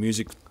them and the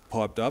music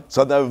piped up.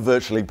 So they were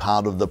virtually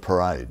part of the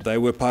parade? They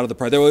were part of the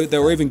parade. They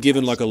were even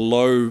given like a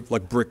low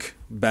brick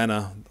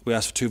banner. We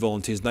asked for 2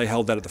 volunteers, and they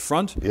held that at the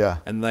front,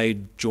 and they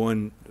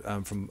joined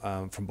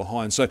from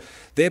behind. So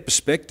their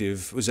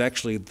perspective was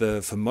actually,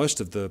 for most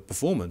of the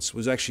performance,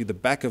 was actually the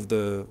back of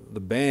the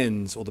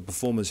band's or the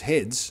performers'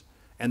 heads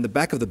and the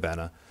back of the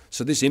banner.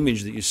 So this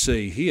image that you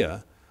see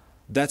here,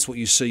 that's what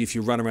you see if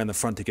you run around the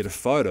front to get a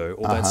photo,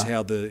 or that's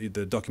how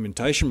the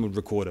documentation would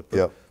record it.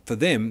 But for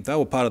them, they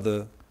were part of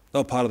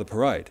the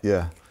parade.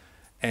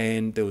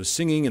 And there was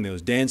singing and there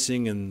was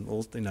dancing, and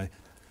all,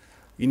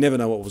 you never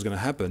know what was going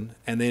to happen.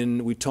 And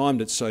then we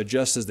timed it so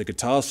just as the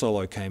guitar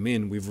solo came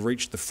in, we've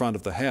reached the front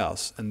of the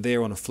house, and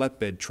there on a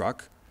flatbed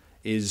truck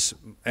is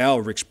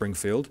our Rick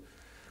Springfield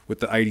with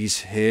the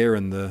 80s hair,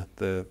 and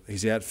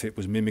his outfit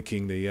was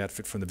mimicking the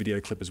outfit from the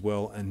video clip as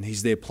well, and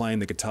he's there playing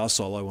the guitar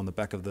solo on the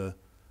back of the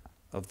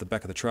the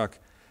back of the truck,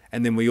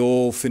 and then we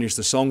all finished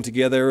the song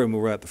together, and we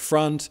were out the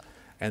front,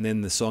 and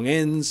then the song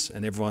ends,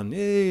 and everyone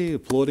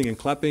applauding and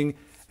clapping,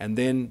 and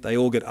then they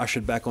all get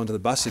ushered back onto the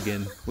bus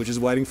again, which is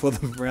waiting for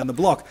them around the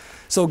block.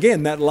 So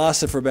again, that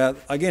lasted for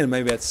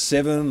maybe about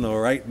 7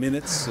 or 8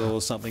 minutes or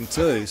something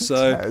too.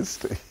 So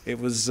Fantastic. it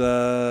was,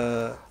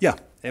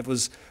 it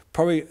was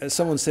probably, as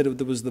someone said,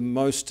 it was the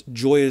most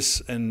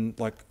joyous and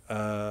like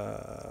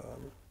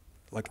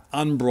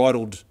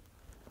unbridled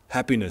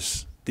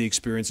happiness, the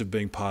experience of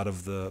being part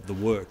of the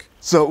work.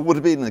 So it would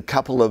have been a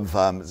couple of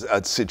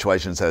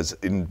situations as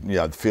in,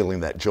 feeling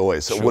that joy.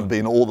 So Sure. it would have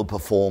been all the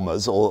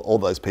performers, all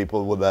those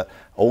people that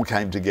all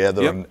came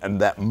together, Yep. and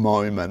that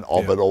moment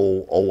of Yep. it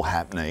all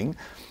happening.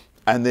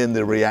 And then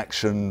the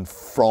reaction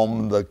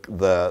from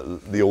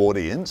the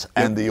audience,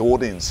 and the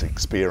audience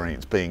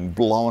experience being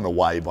blown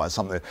away by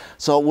something.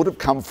 So it would have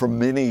come from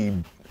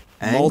many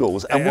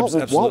angles. And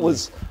Absolutely.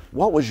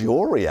 what was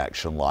your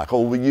reaction like?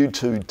 Or were you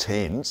too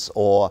tense?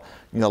 Or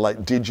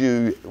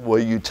were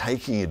you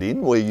taking it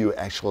in? Were you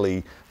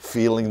actually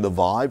feeling the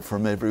vibe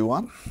from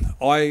everyone?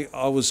 I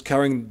was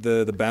carrying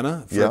the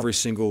banner for Yep. every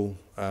single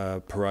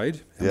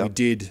parade, and Yep. we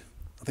did,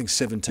 I think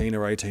 17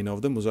 or 18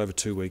 of them. It was over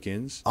 2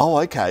 weekends. Oh,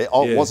 okay.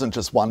 Oh, Yeah. it wasn't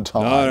just one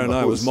time.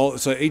 No. It was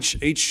so each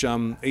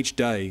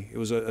day it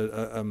was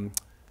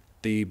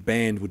the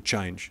band would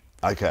change.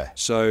 Okay.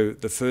 So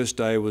the first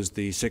day was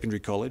the secondary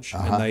college,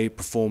 Uh-huh. and they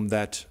performed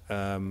that.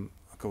 I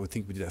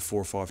think we did that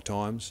 4 or 5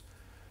 times.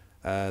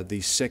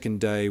 The second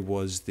day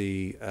was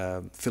the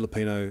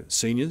Filipino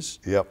seniors.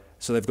 Yep.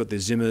 So they've got their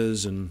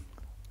zimmers and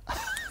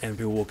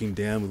people walking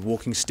down with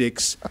walking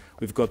sticks.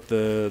 We've got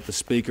the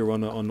speaker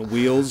on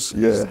wheels,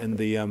 Yeah. and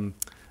the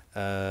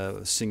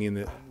singing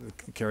the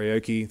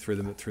karaoke through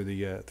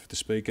the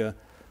speaker.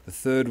 The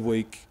third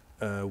week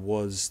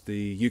was the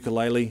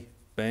ukulele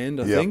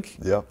band, I Yep, think.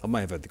 yep. I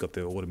may have got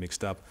the order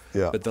mixed up.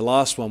 Yeah. But the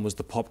last one was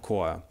the pop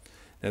choir.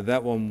 Now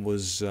that one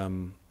was,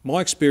 my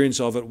experience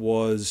of it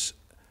was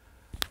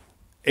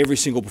every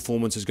single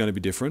performance is going to be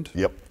different.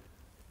 Yep.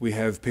 We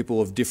have people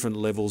of different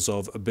levels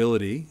of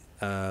ability,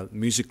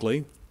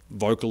 musically,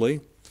 vocally.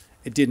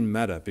 It didn't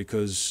matter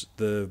because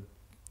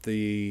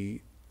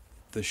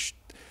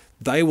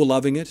they were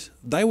loving it.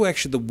 They were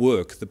actually the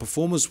work. The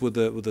performers were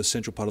the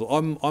central part of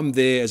it. I'm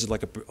there as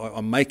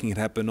I'm making it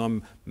happen.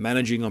 I'm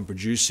managing. I'm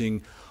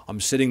producing. I'm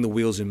setting the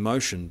wheels in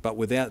motion. But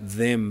without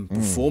them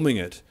performing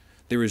it,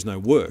 there is no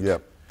work.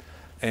 Yep.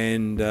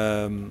 And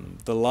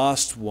the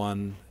last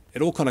one,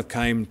 it all kind of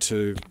came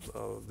to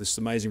this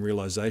amazing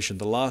realization.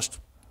 The last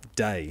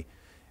day,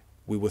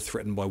 we were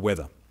threatened by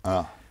weather.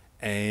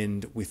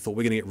 And we thought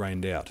we're going to get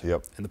rained out.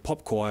 Yep. And the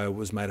pop choir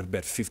was made of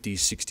about 50,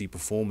 60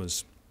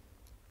 performers.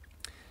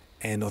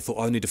 And I thought,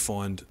 I need to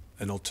find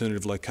an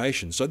alternative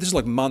location. So this is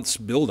like months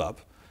build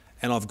up,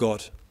 and I've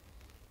got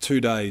 2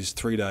 days,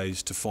 3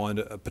 days to find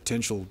a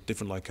potential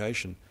different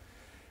location.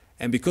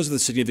 And because of the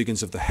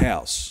significance of the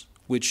house,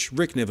 which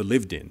Rick never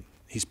lived in,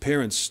 his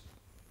parents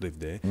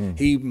lived there,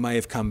 he may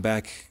have come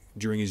back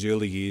during his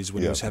early years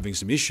when he was having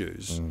some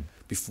issues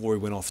before he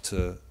went off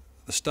to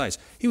the States.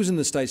 He was in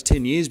the States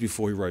 10 years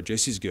before he wrote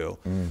Jesse's Girl.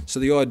 So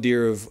the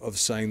idea of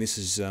saying this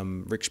is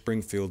Rick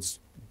Springfield's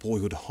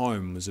boyhood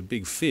home was a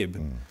big fib,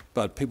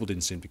 but people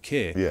didn't seem to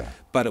care. Yeah.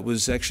 But it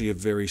was actually a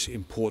very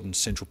important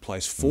central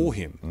place for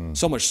him.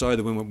 So much so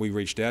that when we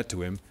reached out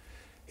to him,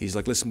 he's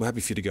like, listen, we're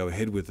happy for you to go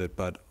ahead with it,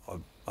 but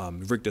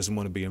Rick doesn't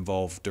want to be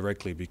involved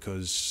directly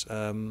because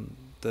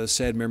the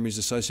sad memories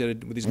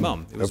associated with his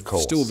mum. It was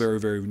still very,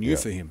 very new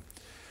for him.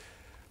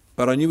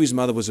 But I knew his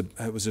mother was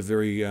a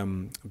very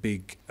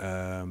big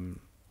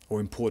or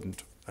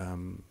important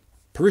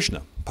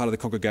parishioner, part of the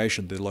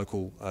congregation, the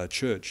local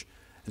church.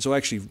 And so I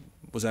actually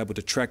was able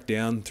to track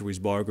down through his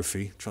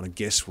biography, trying to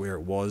guess where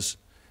it was.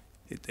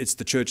 It's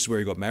the church is where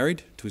he got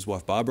married to his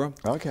wife Barbara.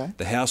 Okay.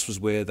 The house was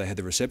where they had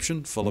the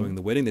reception following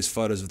the wedding. There's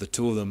photos of the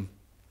two of them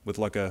with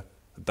like a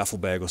duffel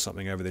bag or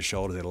something over their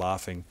shoulder. They're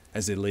laughing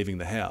as they're leaving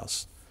the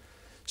house.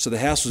 So the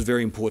house was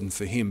very important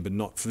for him, but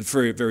not for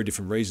very, very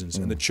different reasons,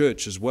 and the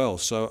church as well.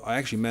 So I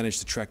actually managed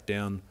to track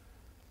down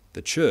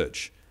the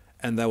church,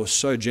 and they were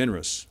so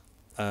generous.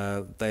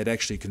 They had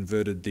actually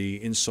converted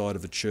the inside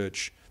of the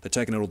church. They'd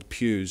taken out all the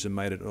pews and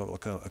made it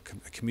like a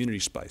community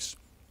space.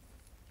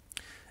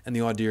 And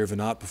the idea of an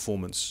art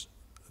performance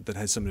that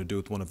had something to do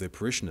with one of their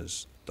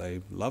parishioners,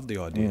 they loved the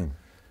idea.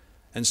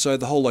 And so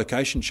the whole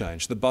location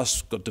changed. The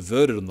bus got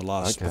diverted on the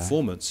last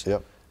performance,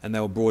 and they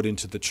were brought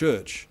into the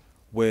church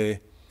where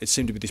it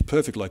seemed to be this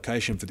perfect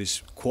location for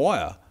this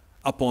choir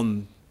up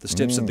on the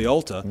steps of the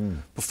altar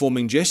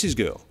performing Jesse's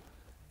Girl.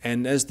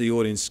 And as the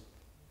audience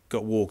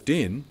got walked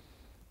in,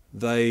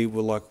 they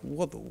were like,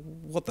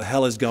 what the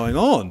hell is going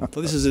on?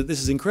 This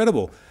is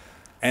incredible.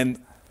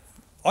 And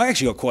I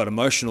actually got quite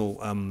emotional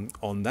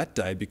on that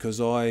day because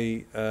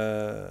I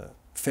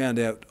found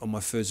out on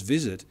my first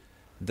visit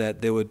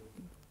that there were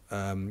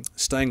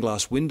stained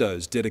glass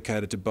windows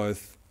dedicated to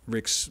both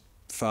Rick's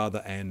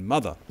father and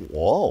mother.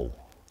 Whoa.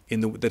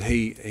 That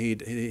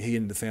he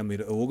and the family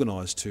had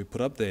organised to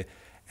put up there.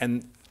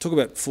 And talk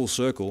about full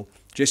circle,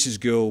 Jesse's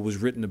Girl was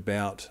written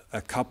about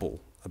a couple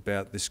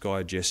about this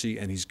guy, Jesse,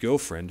 and his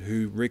girlfriend,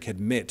 who Rick had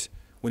met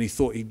when he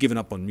thought he'd given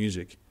up on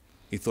music.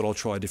 He thought, I'll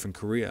try a different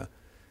career.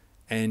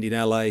 And in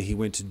LA, he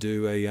went to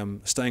do a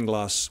stained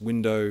glass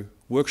window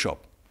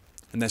workshop.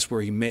 And that's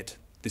where he met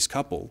this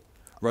couple,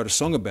 wrote a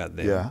song about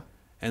them. Yeah.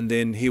 And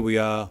then here we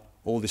are,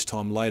 all this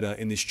time later,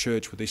 in this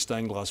church with these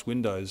stained glass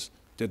windows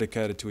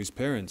dedicated to his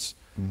parents.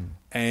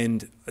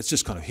 And it's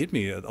just kind of hit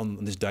me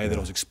on this day that I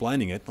was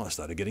explaining it, and I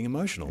started getting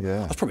emotional.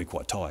 Yeah. I was probably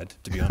quite tired,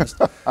 to be honest.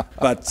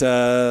 But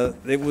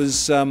it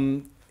was,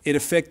 it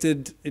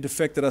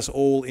affected us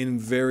all in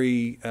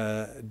very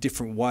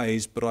different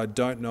ways, but I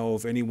don't know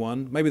of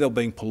anyone, maybe they were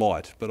being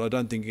polite, but I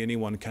don't think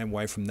anyone came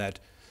away from that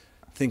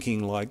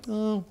thinking like,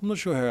 oh, I'm not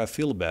sure how I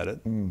feel about it.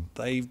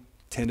 They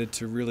tended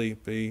to really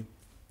be,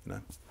 you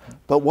know.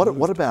 But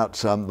what about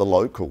the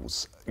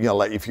locals? You know,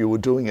 like if you were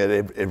doing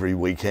it every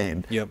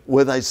weekend, Yep.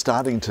 were they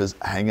starting to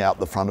hang out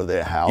the front of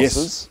their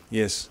houses?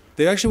 Yes.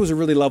 There actually was a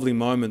really lovely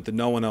moment that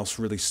no one else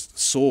really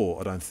saw,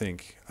 I don't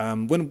think.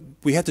 When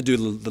we had to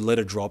do the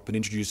letter drop and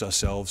introduce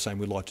ourselves, saying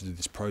we'd like to do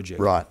this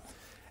project. Right.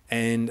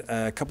 And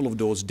a couple of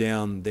doors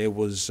down, there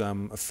was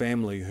a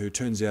family who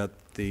turns out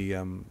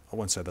I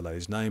won't say the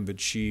lady's name, but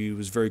she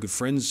was very good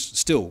friends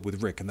still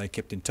with Rick, and they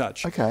kept in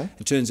touch. Okay.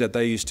 It turns out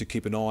they used to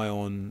keep an eye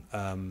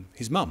on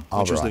his mum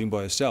when she was living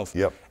by herself.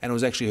 Yep. And it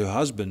was actually her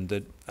husband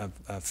that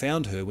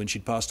found her when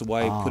she'd passed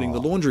away, putting the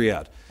laundry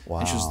out. Wow.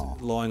 And she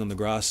was lying on the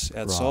grass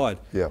outside.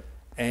 Right. Yep.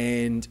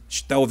 And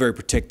they were very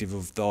protective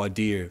of the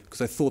idea, because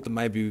they thought that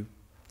maybe,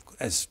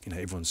 as you know,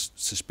 everyone's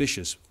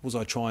suspicious, was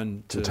I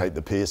trying to take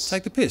the piss?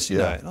 Take the piss, you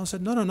know. And I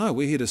said, no,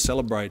 we're here to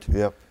celebrate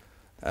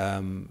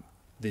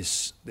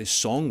this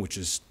song, which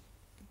is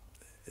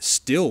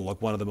still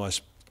like one of the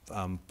most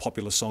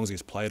popular songs that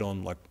gets played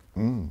on like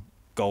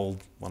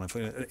Gold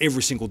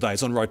every single day.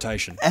 It's on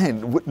rotation.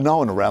 And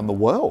known around the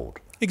world.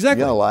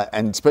 Exactly. You know, like,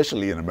 and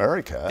especially in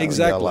America.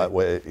 Exactly. You know, like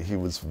where he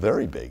was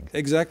very big.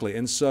 Exactly.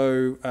 And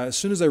so as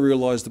soon as they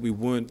realised that we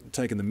weren't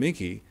taking the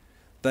mickey,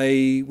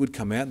 they would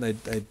come out and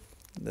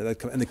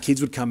and the kids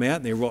would come out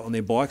and they're on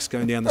their bikes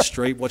going down the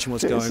street watching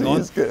what's going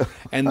on.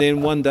 And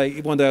then one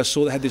day I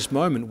saw they had this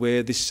moment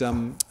where this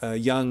young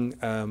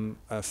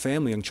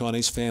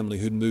Chinese family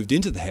who'd moved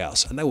into the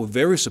house, and they were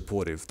very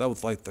supportive. They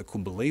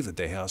couldn't believe that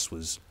their house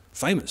was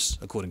famous,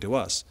 according to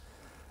us.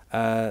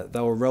 They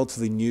were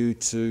relatively new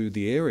to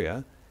the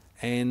area,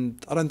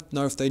 and I don't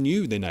know if they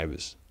knew their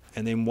neighbours.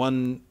 And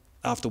then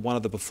after one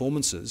of the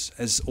performances,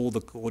 as all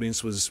the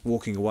audience was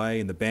walking away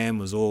and the band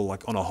was all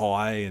like on a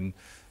high and,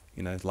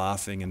 you know,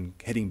 laughing and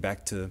heading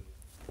back to,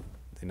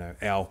 you know,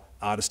 our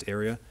artist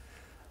area,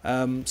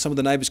 some of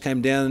the neighbours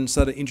came down and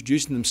started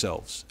introducing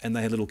themselves, and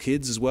they had little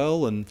kids as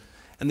well, and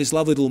this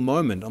lovely little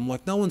moment. I'm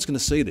like, no one's going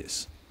to see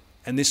this,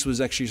 and this was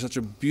actually such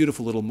a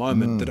beautiful little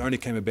moment that only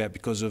came about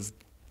because of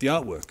the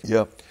artwork.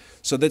 Yep.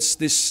 So that's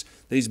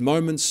these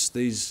moments,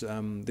 this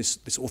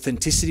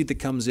authenticity that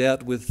comes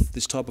out with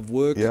this type of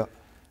work.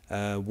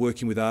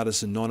 Working with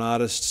artists and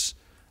non-artists,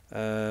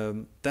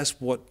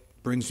 that's what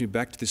brings me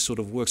back to this sort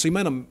of work. So you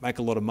may not make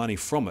a lot of money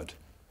from it,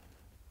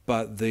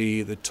 but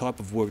the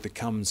type of work that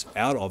comes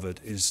out of it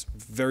is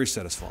very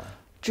satisfying.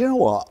 Do you know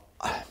what?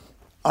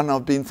 And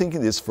I've been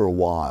thinking this for a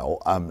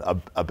while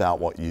about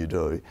what you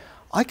do.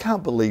 I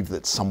can't believe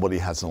that somebody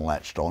hasn't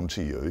latched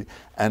onto you,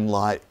 and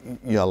like,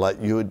 you know, like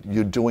you're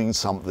doing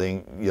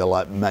something, you know,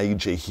 like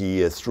major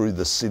here through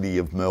the city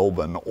of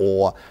Melbourne,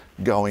 or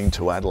going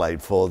to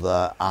Adelaide for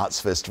the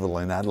Arts Festival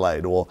in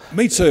Adelaide, or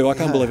me too. I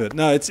can't believe it.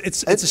 No, it's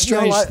a strange, you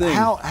know, like, thing.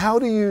 How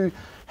do you?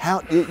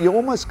 You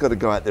almost got to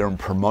go out there and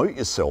promote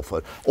yourself,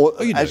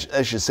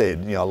 as you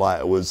said, you know,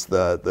 like it was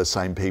the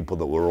same people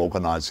that were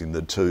organising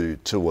the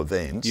two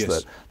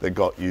events that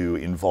got you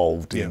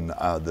involved in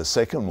the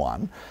second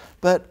one,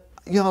 but.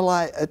 You know,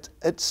 like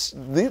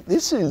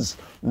this is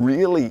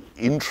really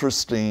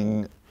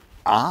interesting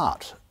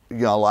art. You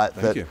know, like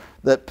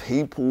that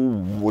people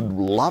would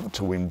love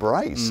to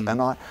embrace,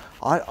 and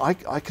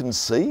I can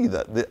see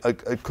that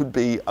it could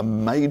be a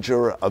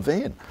major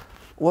event.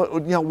 What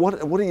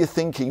are you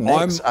thinking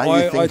next?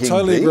 I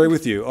totally agree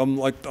with you.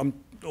 I'm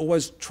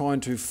always trying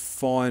to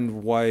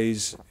find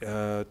ways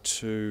for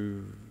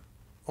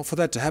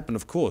that to happen,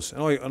 of course,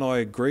 and I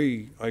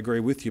agree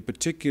with you,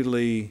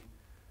 particularly.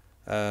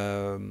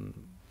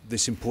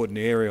 This important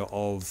area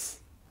of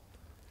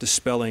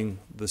dispelling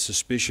the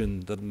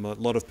suspicion that a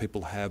lot of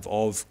people have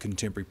of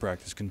contemporary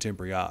practice,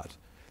 contemporary art.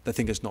 They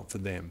think it's not for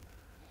them,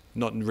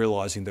 not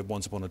realising that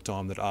once upon a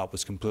time that art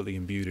was completely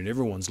imbued in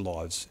everyone's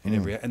lives,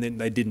 and then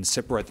they didn't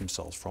separate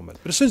themselves from it.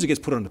 But as soon as it gets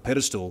put on a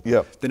pedestal,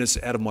 then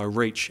it's out of my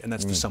reach, and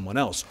that's for someone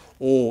else.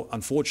 Or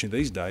unfortunately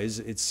these days,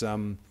 it's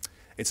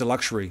a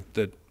luxury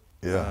that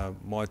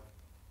my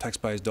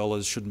taxpayers'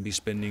 dollars shouldn't be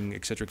spending,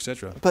 etc.,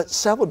 etc. But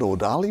Salvador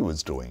Dali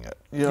was doing it.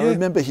 You know, Yeah.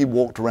 remember he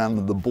walked around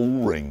in the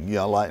bull ring, you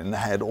know, like, and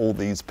had all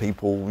these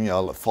people, you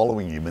know, like,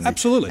 following him. And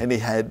Absolutely. and he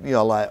had, you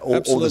know, like all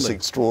this Absolutely.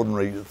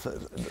 extraordinary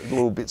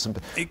little bits and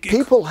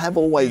people have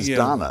always yeah.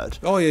 done it.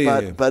 Oh,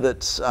 yeah, but,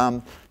 yeah.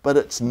 But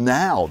it's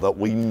now that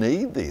we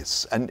need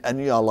this, and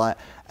you know, like,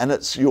 and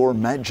it's your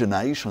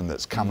imagination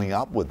that's coming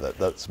up with it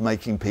that's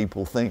making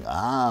people think,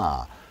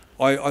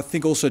 I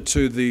think also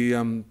too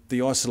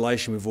the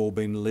isolation we've all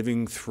been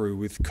living through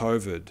with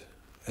COVID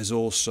has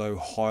also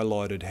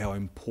highlighted how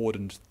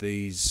important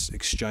these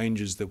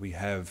exchanges that we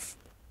have,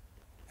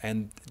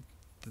 and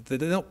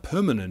they're not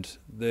permanent.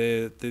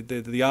 The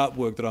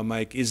artwork that I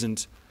make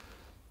isn't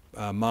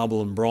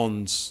marble and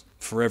bronze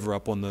forever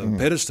up on the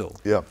pedestal.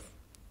 yeah,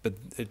 But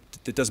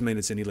it doesn't mean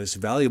it's any less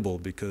valuable,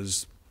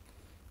 because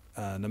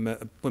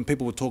when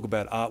people would talk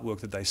about artwork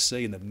that they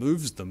see and that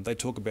moves them, they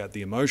talk about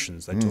the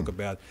emotions. They talk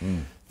about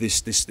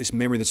this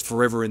memory that's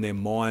forever in their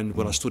mind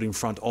when I stood in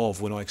front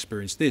of, when I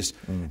experienced this.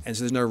 And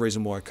so there's no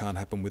reason why it can't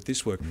happen with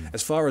this work.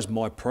 As far as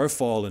my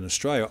profile in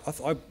Australia,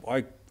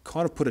 I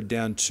kind of put it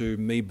down to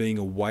me being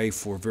away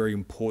for a very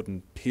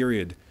important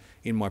period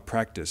in my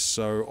practice.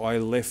 So I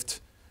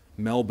left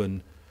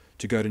Melbourne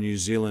to go to New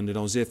Zealand, and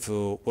I was there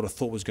for what I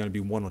thought was going to be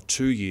 1 or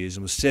 2 years,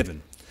 and was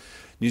 7.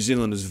 New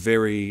Zealand is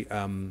very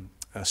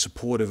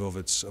supportive of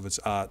its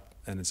art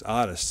and its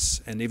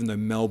artists, and even though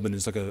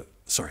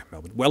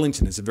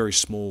Wellington is a very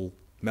small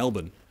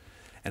Melbourne,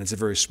 and it's a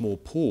very small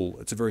pool,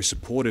 it's a very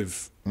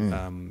supportive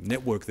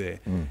network there.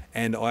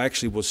 And I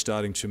actually was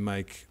starting to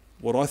make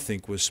what I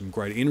think was some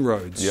great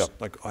inroads. Yep.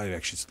 Like I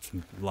actually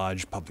some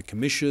large public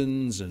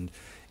commissions and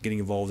getting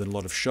involved in a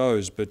lot of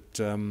shows, but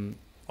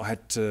I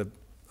had to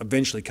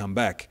eventually come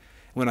back.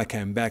 When I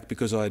came back,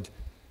 because I'd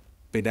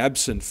been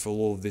absent for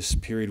all of this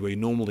period where you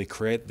normally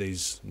create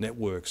these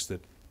networks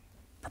that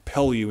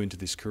propel you into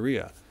this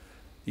career,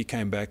 you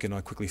came back and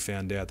I quickly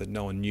found out that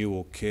no one knew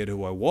or cared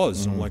who I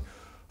was. And I'm like,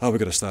 oh, we've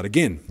got to start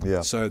again.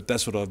 Yeah. So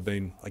that's what I've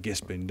been, I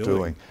guess,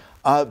 doing.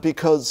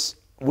 Because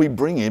we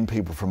bring in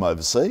people from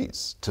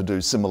overseas to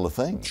do similar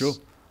things. Sure.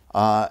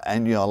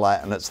 And you know,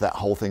 like, and it's that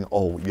whole thing.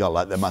 Oh, you know,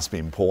 like they must be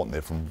important.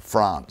 They're from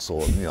France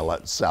or you know,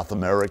 like South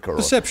America.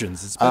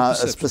 Perceptions. It's about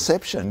perceptions. It's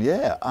perception.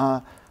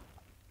 Yeah.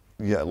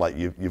 Yeah, like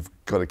you've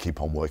got to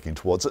keep on working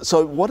towards it.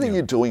 So, what are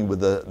you doing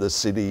with the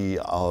city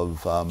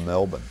of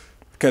Melbourne?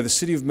 Okay, the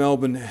City of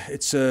Melbourne,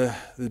 there's a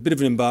bit of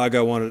an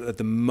embargo on it at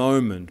the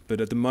moment, but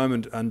at the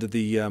moment under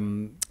the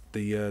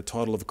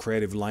title of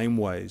Creative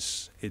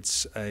Laneways,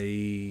 it's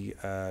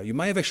you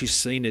may have actually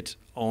seen it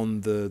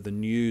on the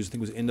news. I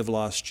think it was end of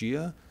last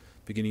year,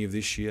 beginning of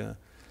this year.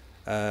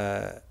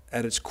 At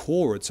its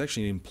core, it's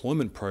actually an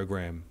employment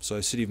program.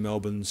 So City of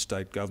Melbourne,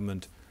 state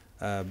government,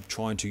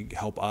 trying to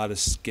help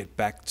artists get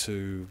back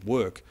to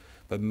work.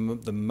 But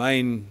the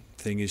main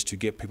thing is to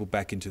get people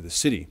back into the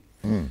city,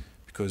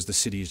 because the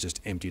city is just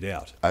emptied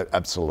out.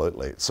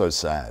 Absolutely. It's so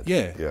sad.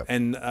 Yeah. Yeah.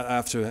 And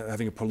after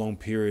having a prolonged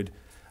period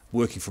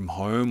working from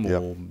home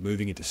or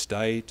moving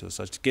interstate or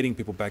such, getting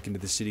people back into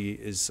the city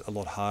is a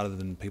lot harder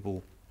than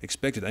people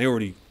expected. They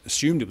already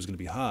assumed it was going to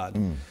be hard.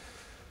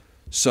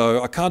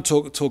 So I can't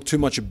talk too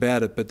much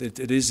about it, but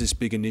it is this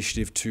big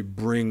initiative to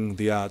bring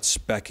the arts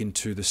back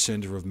into the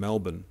centre of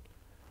Melbourne,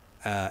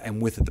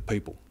 and with it the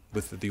people,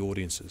 with the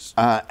audiences.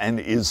 And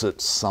is it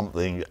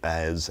something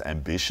as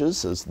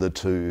ambitious as the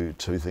two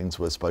things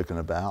we're spoken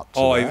about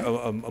today?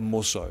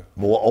 More so.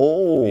 More.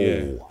 Oh.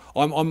 Yeah.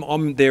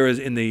 I'm there as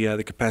in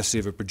the capacity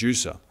of a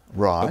producer.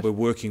 Right. But we're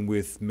working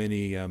with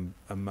many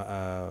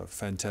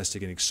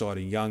fantastic and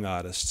exciting young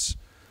artists.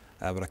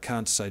 But I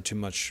can't say too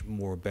much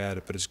more about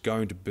it. But it's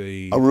going to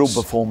be A real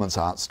performance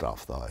art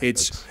stuff, though.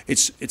 It's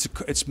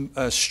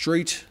a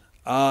street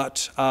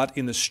art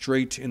in the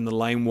street, in the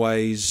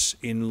laneways,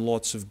 in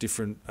lots of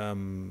different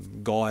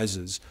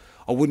guises.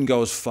 I wouldn't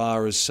go as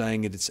far as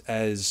saying it's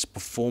as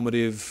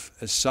performative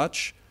as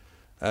such.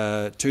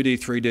 2D,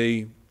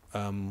 3D,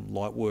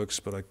 light works,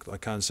 but I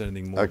can't say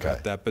anything more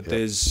about that. But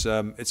there's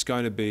it's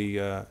going to be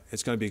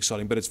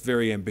exciting, but it's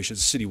very ambitious.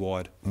 It's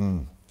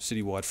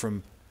citywide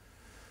from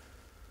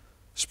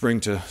Spring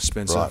to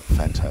Spencer. Right,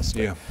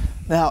 fantastic. Yeah.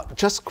 Now,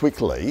 just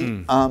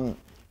quickly,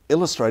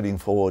 illustrating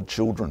for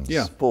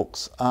children's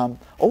books. A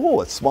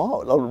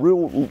smile, a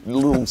real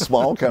little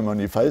smile came on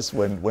your face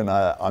when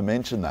I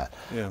mentioned that.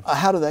 Yeah.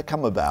 How did that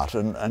come about,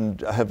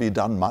 and have you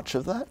done much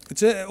of that?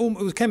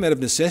 It came out of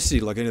necessity,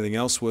 like anything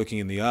else working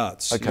in the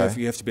arts. Okay.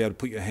 You have to be able to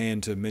put your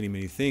hand to many,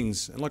 many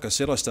things. And like I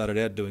said, I started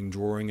out doing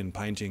drawing and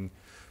painting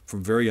from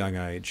a very young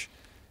age.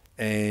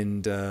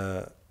 And,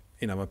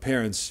 my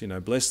parents,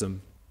 bless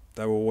them,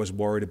 they were always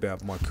worried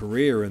about my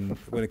career. And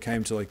when it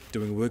came to like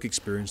doing a work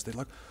experience, they're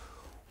like,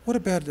 what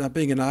about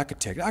being an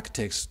architect?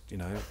 Architects,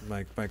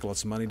 make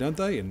lots of money, don't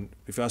they? And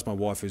if you ask my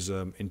wife, who's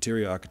an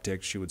interior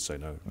architect, she would say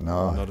no,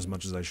 not as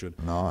much as they should,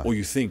 or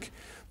you think.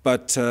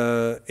 But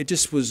it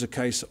just was a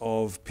case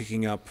of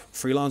picking up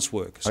freelance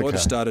work. So I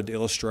just started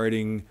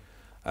illustrating,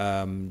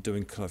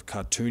 doing kind of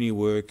cartoony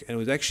work, and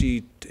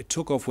it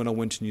took off when I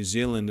went to New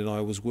Zealand, and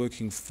I was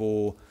working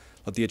for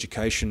like the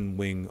education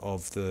wing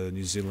of the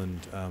New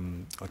Zealand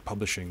like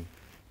publishing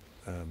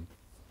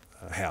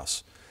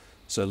house.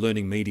 So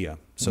learning media.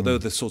 So they were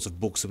the sorts of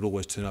books that would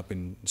always turn up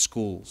in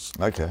schools.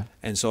 Okay.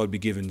 And so I'd be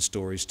given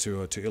stories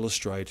to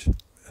illustrate,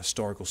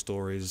 historical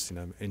stories,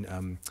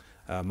 in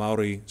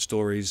Maori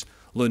stories,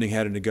 learning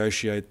how to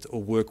negotiate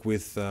or work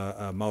with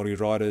Maori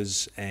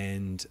writers,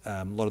 and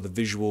a lot of the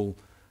visual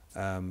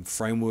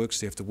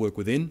frameworks you have to work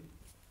within,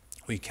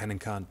 or you can and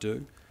can't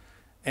do.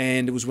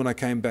 And it was when I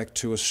came back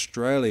to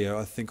Australia,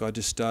 I think I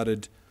just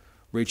started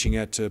reaching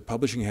out to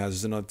publishing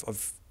houses, and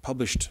I've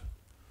published,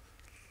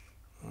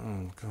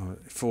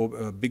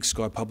 for Big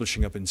Sky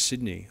Publishing up in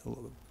Sydney,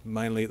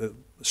 mainly the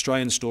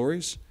Australian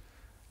stories,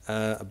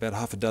 about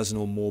half a dozen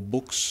or more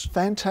books.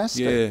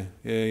 Fantastic.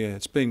 Yeah.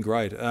 It's been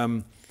great.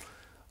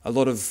 A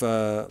lot of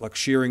like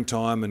Shearing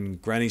Time and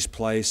Granny's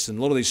Place, and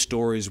a lot of these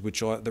stories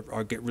which I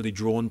get really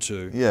drawn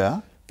to.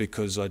 Yeah.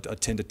 Because I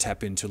tend to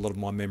tap into a lot of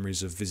my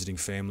memories of visiting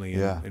family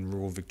in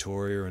rural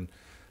Victoria,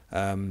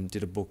 and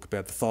did a book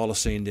about the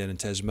thylacine down in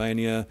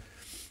Tasmania,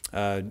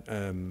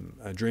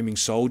 Dreaming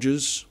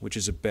Soldiers, which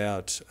is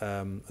about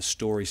a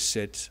story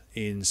set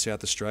in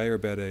South Australia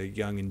about a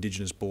young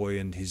Indigenous boy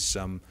and his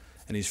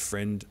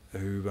friend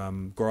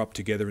who grow up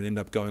together and end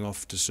up going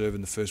off to serve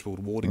in the First World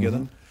War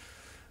together.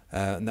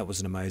 And that was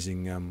an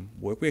amazing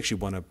work. We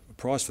actually won a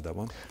prize for that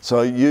one.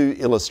 So you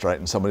illustrate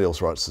and somebody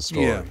else writes the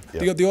story. Yeah.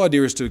 The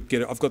idea is to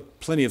get it. I've got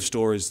plenty of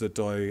stories that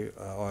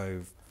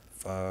I've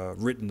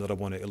written that I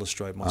want to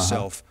illustrate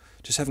myself.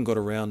 Just haven't got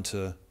around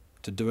to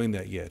doing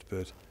that yet.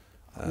 But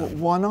well,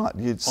 why not?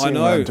 You'd I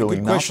know, doing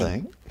good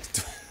question.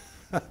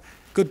 nothing.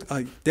 Good.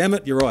 Damn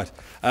it, you're right.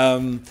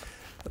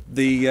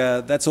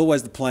 That's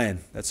always the plan.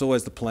 That's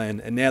always the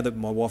plan. And now that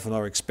my wife and I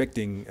are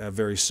expecting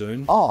very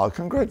soon. Oh,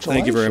 congratulations!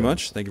 Thank you very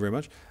much. Thank you very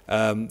much.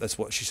 That's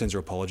what she sends her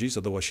apologies.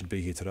 Otherwise, she'd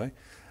be here today.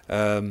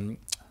 I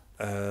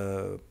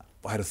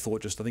had a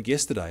thought just I think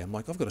yesterday. I'm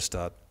like, I've got to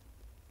start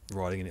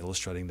writing and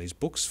illustrating these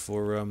books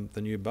for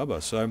the new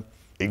Bubba. So.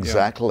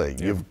 Exactly.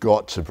 Yeah. You've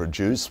got to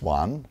produce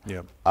one.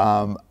 Yeah.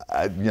 And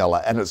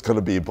it's got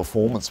to be a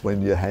performance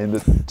when you hand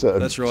it to...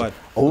 That's right.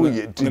 Oh,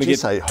 did you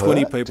say her?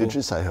 20 people. Did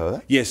you say her?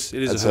 Yes,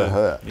 it is it's a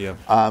her. Yeah.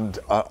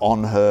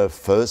 On her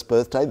first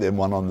birthday, then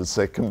one on the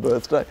second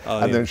birthday.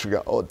 And then she'll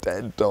go, oh,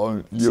 Dad,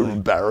 don't. You're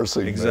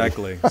embarrassing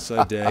exactly. me. So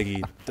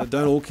daggy.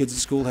 Don't all kids at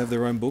school have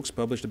their own books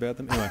published about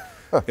them? Anyway,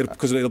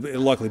 because it'll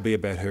likely be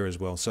about her as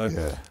well. So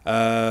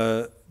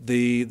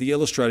the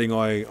illustrating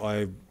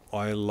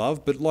I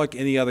love, but like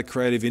any other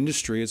creative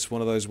industry, it's one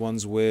of those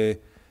ones where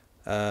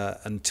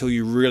until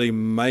you really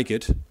make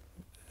it,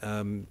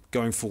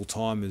 going full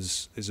time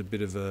is a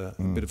bit of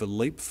a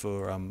leap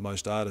for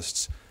most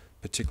artists,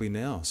 particularly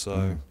now.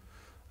 So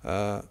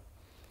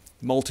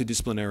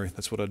multidisciplinary,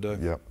 that's what I do.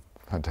 Yep,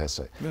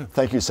 fantastic. Yeah.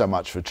 Thank you so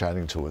much for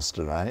chatting to us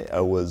today.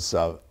 It was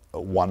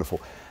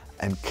wonderful.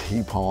 And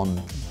keep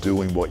on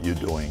doing what you're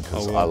doing,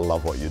 because I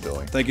love what you're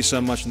doing. Thank you so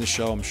much in this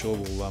show. I'm sure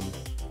we'll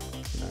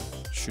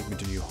shoot me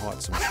to new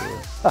heights, I'm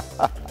sure.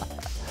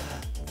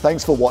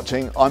 Thanks for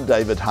watching. I'm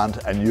David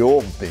Hunt, and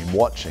you've been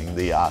watching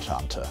The Art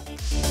Hunter.